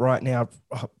about it right now,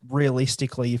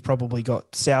 realistically, you've probably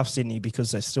got South Sydney because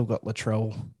they've still got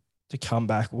Latrell to come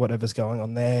back, whatever's going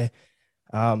on there.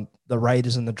 The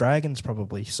Raiders and the Dragons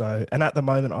probably. So, and at the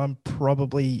moment, I'm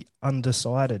probably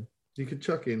undecided. You could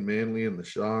chuck in Manly and the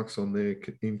Sharks on their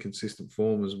inconsistent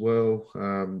form as well.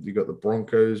 You got the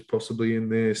Broncos possibly in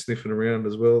there sniffing around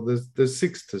as well. There's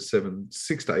 6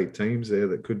 to 8 teams there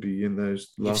that could be in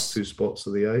those last 2 spots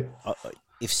of the 8.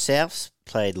 if South's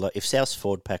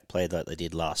forward pack played like they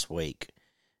did last week,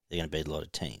 they're going to beat a lot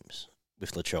of teams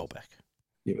with Latrell back.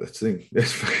 Yeah, that's the thing.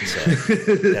 That's, So,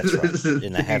 that's right.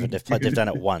 And they haven't. They've done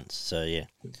it once. So yeah.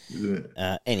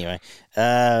 Anyway,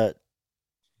 I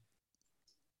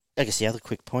guess the other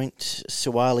quick point: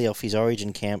 Suwali off his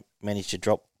Origin camp managed to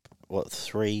drop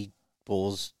 3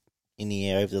 balls in the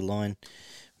air over the line.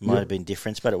 Might have been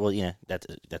difference, but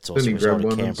that's also then he a result grabbed of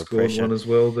one and Canberra scored pressure. one as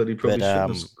well that he probably But,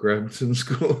 shouldn't have grabbed and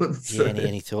scored. So. Yeah,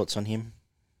 any thoughts on him?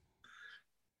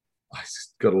 He's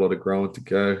got a lot of growing to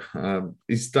go.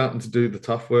 He's starting to do the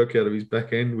tough work out of his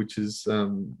back end, which is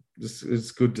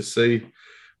it's good to see.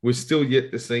 We're still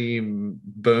yet to see him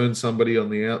burn somebody on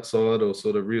the outside or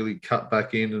sort of really cut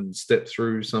back in and step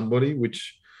through somebody,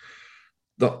 which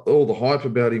all the hype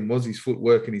about him was his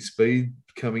footwork and his speed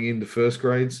coming into first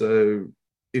grade. So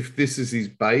if this is his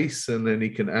base and then he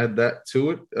can add that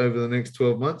to it over the next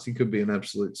 12 months, he could be an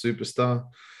absolute superstar.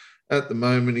 At the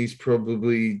moment, he's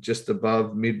probably just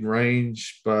above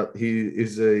mid-range, but he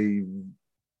is an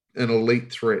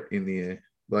elite threat in the air.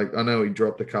 Like, I know he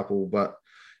dropped a couple, but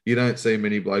you don't see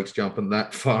many blokes jumping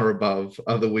that far above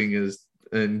other wingers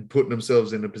and putting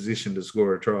themselves in a position to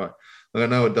score a try. Like, I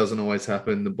know it doesn't always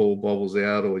happen. The ball bobbles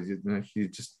out or you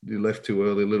left too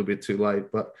early, a little bit too late,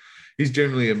 but he's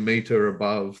generally a metre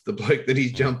above the bloke that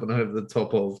he's jumping over the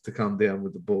top of to come down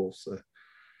with the ball. So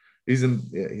he's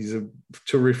a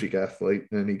terrific athlete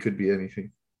and he could be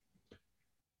anything.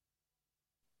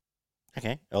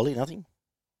 Okay, Ollie, nothing?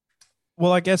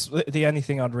 Well, I guess the only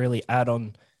thing I'd really add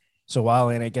on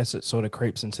Suwali, and I guess it sort of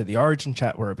creeps into the Origin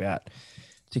chat we're about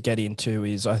to get into,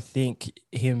 is I think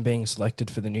him being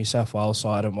selected for the New South Wales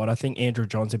side, and what I think Andrew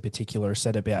Johns in particular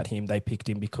said about him, they picked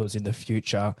him because in the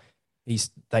future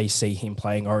they see him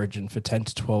playing Origin for 10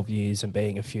 to 12 years and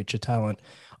being a future talent.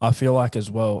 I feel like as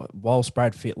well, whilst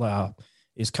Brad Fittler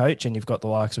is coach and you've got the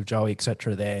likes of Joey,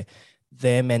 etc.,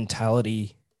 their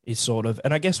mentality is sort of,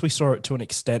 and I guess we saw it to an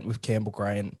extent with Campbell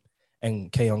Gray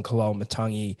and Keon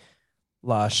Kalol-Matangi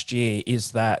last year,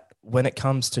 is that when it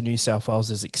comes to New South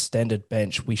Wales' extended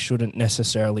bench, we shouldn't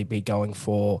necessarily be going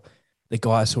for the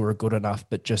guys who are good enough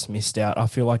but just missed out. I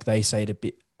feel like they say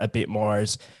it a bit more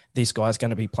as this guy's going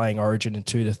to be playing Origin in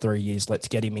 2 to 3 years. Let's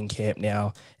get him in camp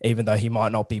now, even though he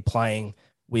might not be playing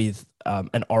with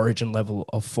an Origin level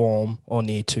of form or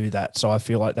near to that. So I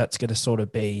feel like that's going to sort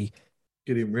of be...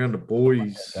 Get him round the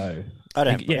boys. I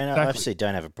exactly. obviously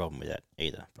don't have a problem with that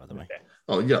either, by the way.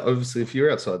 Oh, yeah, obviously, if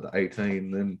you're outside the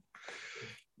 18, then,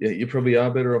 yeah, you probably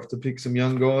are better off to pick some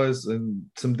young guys and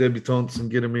some debutantes and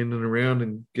get them in and around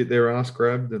and get their ass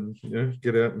grabbed and,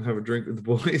 get out and have a drink with the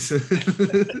boys.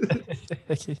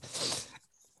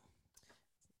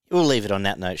 We'll leave it on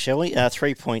that note, shall we?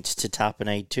 3 points to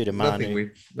Tapine, 2 to Manu.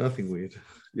 Nothing weird.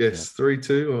 Yes,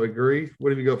 3-2, I agree.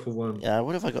 What have you got for one?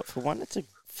 What have I got for one? That's a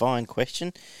fine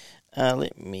question.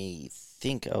 Let me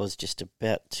think. I was just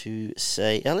about to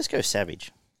say, let's go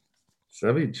Savage.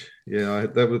 Savage, yeah,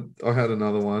 I had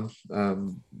another one,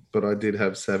 but I did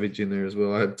have Savage in there as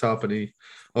well. I had Tapine,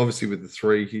 obviously with the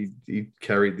 3, he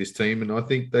carried this team, and I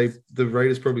think the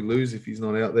Raiders probably lose if he's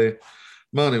not out there.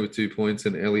 Manu with 2 points,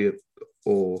 and Elliott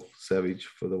or Savage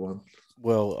for the 1.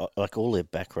 Well, like all their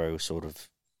back row sort of,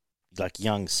 like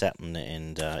Young, Satin,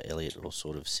 and Elliott are all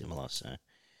sort of similar. So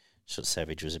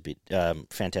Savage was a bit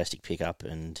fantastic pickup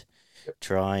and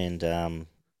try, and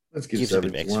let's give gives Savage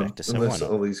a bit of X one, factor. So unless why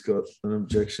not? Ollie's got an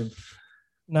objection.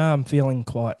 No, I'm feeling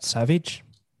quite Savage.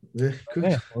 Yeah, good.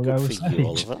 Yeah, we'll go Good with for you, Savage.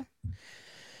 Oliver.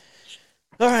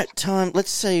 All right, time. Let's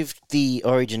save the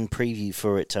Origin preview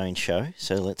for its own show.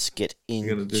 So let's get into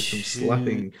You're going to do some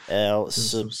slapping. our and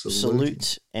some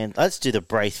salute. And let's do the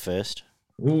Braith first.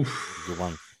 Oof. Good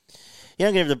one. You know,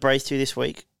 I'm going to give the Braith to this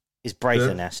week is Braith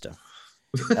and Asta.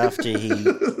 After he,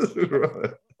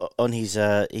 Right. on his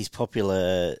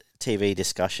popular TV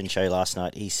discussion show last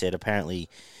night, he said apparently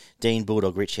Dean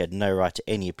Bulldog Richie had no right to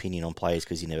any opinion on players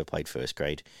because he never played first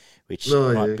grade, which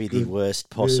might be the worst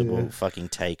possible fucking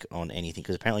take on anything,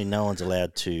 because apparently no one's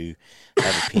allowed to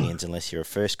have opinions unless you're a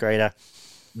first grader.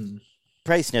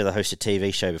 Braith's never hosted a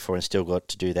TV show before and still got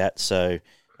to do that, so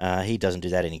he doesn't do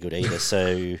that any good either.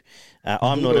 So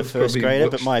I'm not a first grader,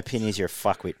 but my opinion is you're a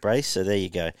fuckwit, Braith, so there you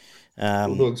go.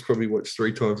 Bulldogs probably watch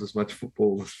 3 times as much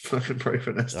football as fucking Braith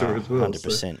and Asta as well.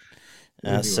 100%.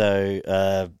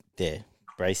 Yeah,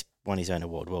 Braith won his own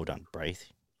award. Well done, Braith.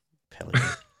 Pelican.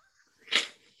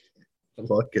 I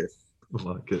like it.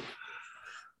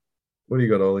 What do you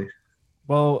got, Ollie?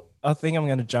 Well, I think I'm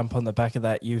going to jump on the back of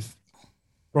that. You've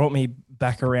brought me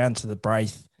back around to the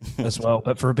Braith as well,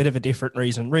 but for a bit of a different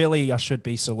reason. Really, I should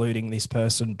be saluting this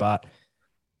person, but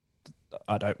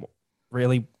I don't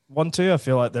really want to. I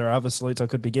feel like there are other salutes I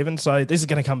could be given. So this is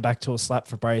going to come back to a slap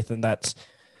for Braith, and that's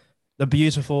the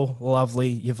beautiful,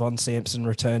 lovely Yvonne Sampson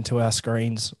returned to our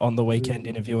screens on the weekend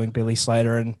interviewing Billy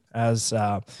Slater. And as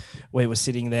we were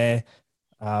sitting there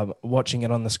watching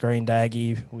it on the screen,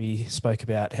 Daggy, we spoke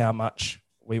about how much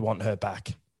we want her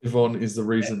back. Yvonne is the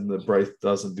reason that Braith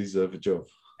doesn't deserve a job.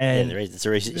 And the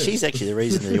reason. She's actually the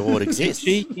reason the award exists.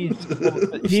 she is,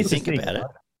 If you think about it.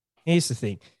 Here's the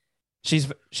thing.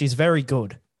 She's very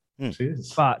good. She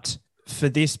is. But for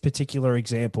this particular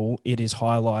example, it is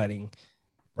highlighting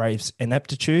Braith's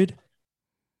ineptitude,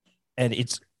 and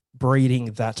it's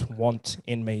breeding that want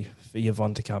in me for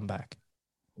Yvonne to come back.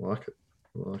 I like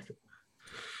it.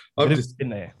 I've I've just been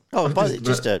there. Oh,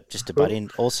 just to butt in.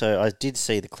 Also, I did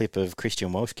see the clip of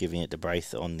Christian Walsh giving it to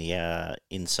Braith on the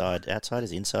insiders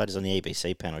on the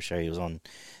ABC panel show he was on,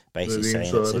 basically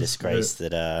saying it's a disgrace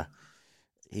that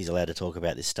he's allowed to talk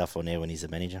about this stuff on air when he's the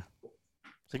manager.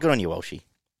 So good on you, Walshy.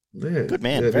 Yeah, Good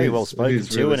man, very well spoken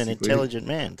to, and an intelligent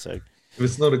man. So if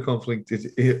it's not a conflict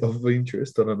of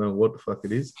interest, I don't know what the fuck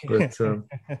it is. But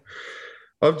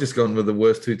I've just gone with the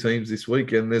worst two teams this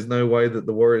week, and there's no way that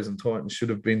the Warriors and Titans should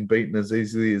have been beaten as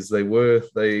easily as they were.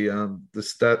 They the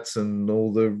stats and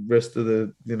all the rest of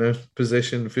the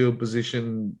possession, field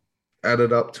position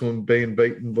added up to them being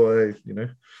beaten by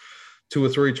 2 or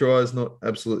 3 tries, not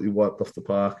absolutely wiped off the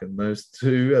park. And those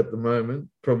two at the moment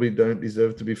probably don't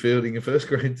deserve to be fielding a first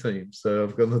grade team. So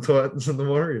I've got the Titans and the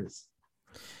Warriors.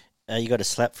 you got a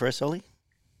slap for us, Ollie?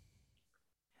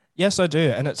 Yes, I do.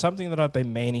 And it's something that I've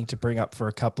been meaning to bring up for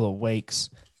a couple of weeks,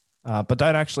 but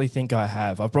don't actually think I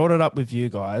have. I brought it up with you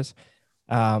guys,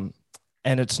 and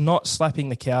it's not slapping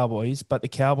the Cowboys, but the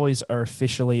Cowboys are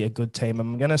officially a good team.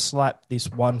 I'm going to slap this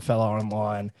one fella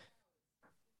online.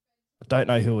 I don't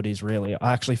know who it is, really.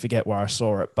 I actually forget where I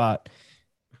saw it, but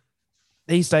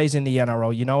these days in the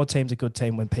NRL, a team's a good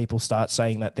team when people start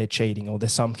saying that they're cheating or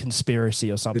there's some conspiracy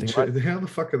or something. How the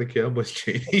fuck are the Cowboys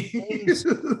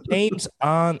cheating? Teams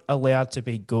aren't allowed to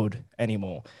be good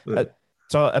anymore.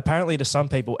 So apparently to some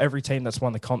people, every team that's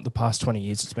won the comp the past 20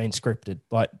 years, it's been scripted.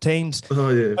 Like teams,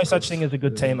 no such thing as a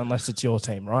good team unless it's your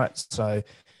team, right? So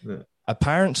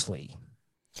apparently.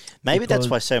 Maybe that's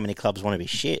why so many clubs want to be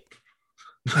shit.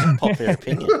 Popular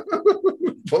opinion.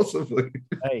 Possibly.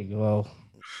 Hey, well.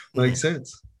 Makes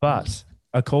sense. But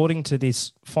according to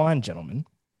this fine gentleman,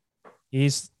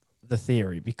 here's the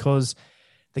theory. Because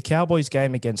the Cowboys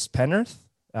game against Penrith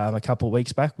a couple of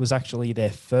weeks back was actually their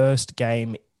first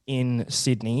game in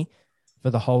Sydney for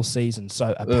the whole season.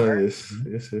 So apparently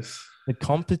yes. The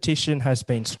competition has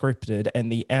been scripted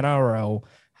and the NRL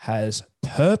has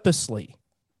purposely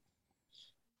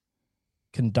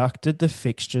conducted the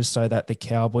fixtures so that the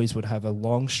Cowboys would have a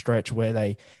long stretch where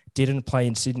they didn't play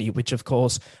in Sydney, which, of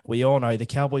course, we all know the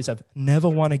Cowboys have never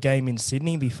won a game in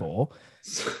Sydney before.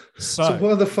 So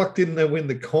why the fuck didn't they win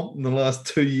the comp in the last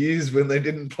 2 years when they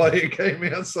didn't play a game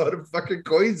outside of fucking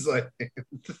Queensland?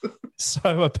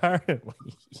 So apparently...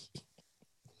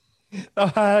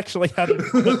 I actually hadn't...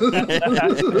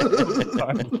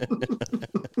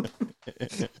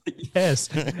 Yes.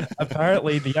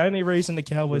 Apparently, the only reason the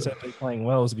Cowboys have been playing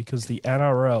well is because the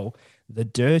NRL, the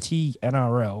dirty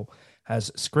NRL,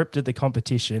 has scripted the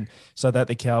competition so that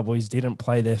the Cowboys didn't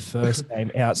play their first game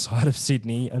outside of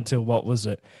Sydney until, what was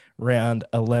it, round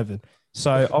 11. So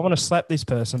I want to slap this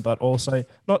person, but also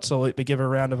not salute, but give a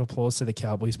round of applause to the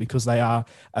Cowboys because they are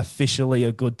officially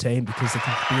a good team because the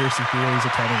conspiracy theories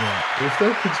are coming out. If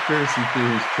that conspiracy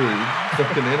theory is true,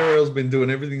 fucking NRL's been doing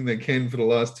everything they can for the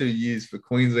last 2 years for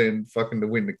Queensland fucking to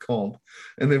win the comp,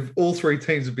 and all 3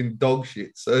 teams have been dog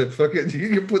shit. So fucking you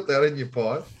can put that in your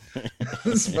pipe.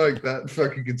 Smoke that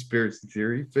fucking conspiracy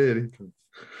theory. Fair dinkum.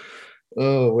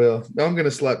 Oh, well. I'm going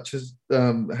to slap just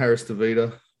Harris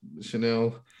Tavita,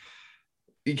 Chanel.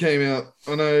 He came out,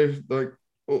 I know, like,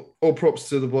 all props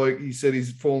to the bloke. He said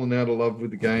he's fallen out of love with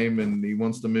the game and he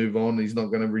wants to move on. He's not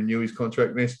going to renew his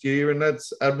contract next year, and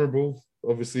that's admirable.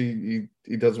 Obviously,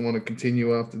 he doesn't want to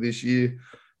continue after this year.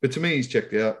 But to me, he's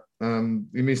checked out.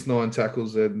 He missed 9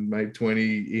 tackles and made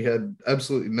 20. He had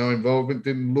absolutely no involvement,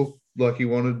 didn't look like he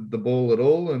wanted the ball at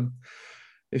all. And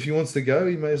if he wants to go,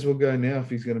 he may as well go now if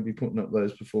he's going to be putting up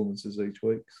those performances each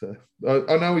week. So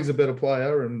I know he's a better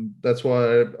player, and that's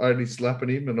why I'm only slapping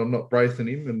him and I'm not breathing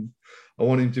him, and I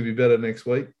want him to be better next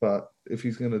week. But if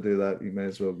he's going to do that, he may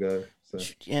as well go. So.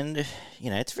 And,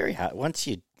 it's very hard. Once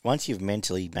you've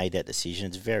mentally made that decision,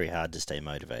 it's very hard to stay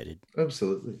motivated.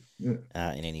 Absolutely.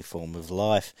 Yeah. In any form of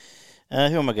life. Who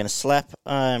am I going to slap?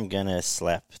 I'm going to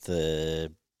slap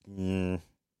the...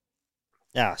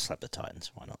 slap the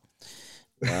Titans. Why not?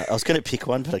 I was going to pick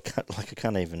one, but I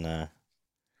can't even...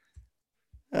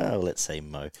 Oh, let's say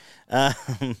Mo. Um,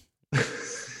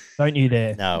 Don't you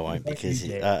dare. no, I won't because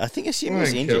I think assume Ryan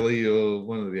he's injured. Kelly or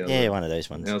one of the other Yeah, one of those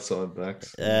ones. outside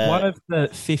backs. One of the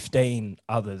 15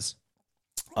 others.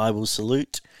 I will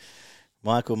salute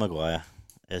Michael Maguire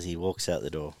as he walks out the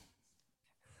door.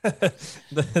 the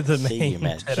See you, meme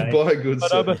Matt. today. Goodbye, good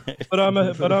But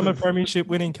I'm a premiership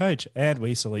winning coach, and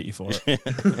we salute you for it.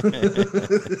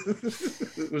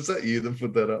 Was that you that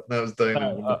put that up? That was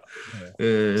Dana.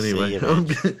 See Anyway, you,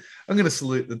 I'm going to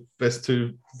salute the best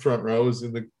two front rowers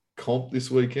in the comp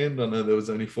this weekend. I know there was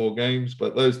only 4 games,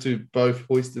 but those two both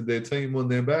hoisted their team on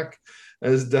their back,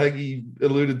 as Daggy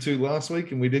alluded to last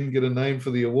week, and we didn't get a name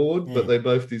for the award, but they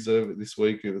both deserve it this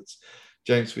week. It's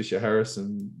James Fisher-Harris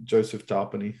and Joseph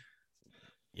Tarpany.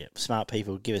 Yeah, smart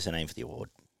people, give us a name for the award.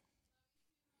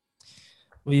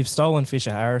 Well, you've stolen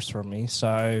Fisher Harris from me,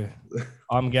 so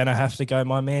I'm going to have to go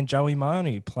my man Joey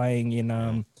Manu playing in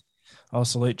I'll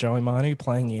salute Joey Manu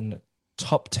playing in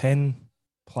top 10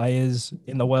 players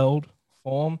in the world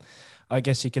form, I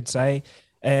guess you could say.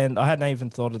 And I hadn't even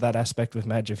thought of that aspect with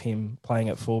Madge of him playing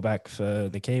at fullback for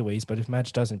the Kiwis, but if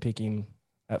Madge doesn't pick him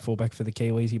at fullback for the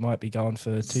Kiwis, he might be going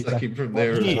for 2. Suck him from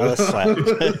there. Another slap.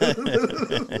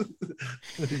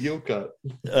 You'll cut.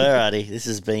 Alrighty, this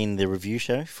has been the review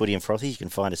show, Footy and Frothy. You can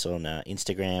find us on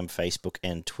Instagram, Facebook,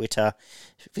 and Twitter.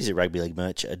 Visit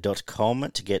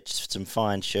rugbyleaguemerch.com to get some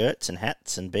fine shirts and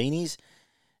hats and beanies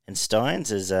and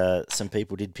steins, as some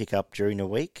people did pick up during the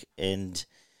week. And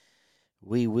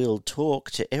we will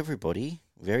talk to everybody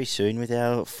very soon with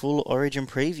our full Origin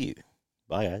preview.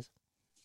 Bye, guys.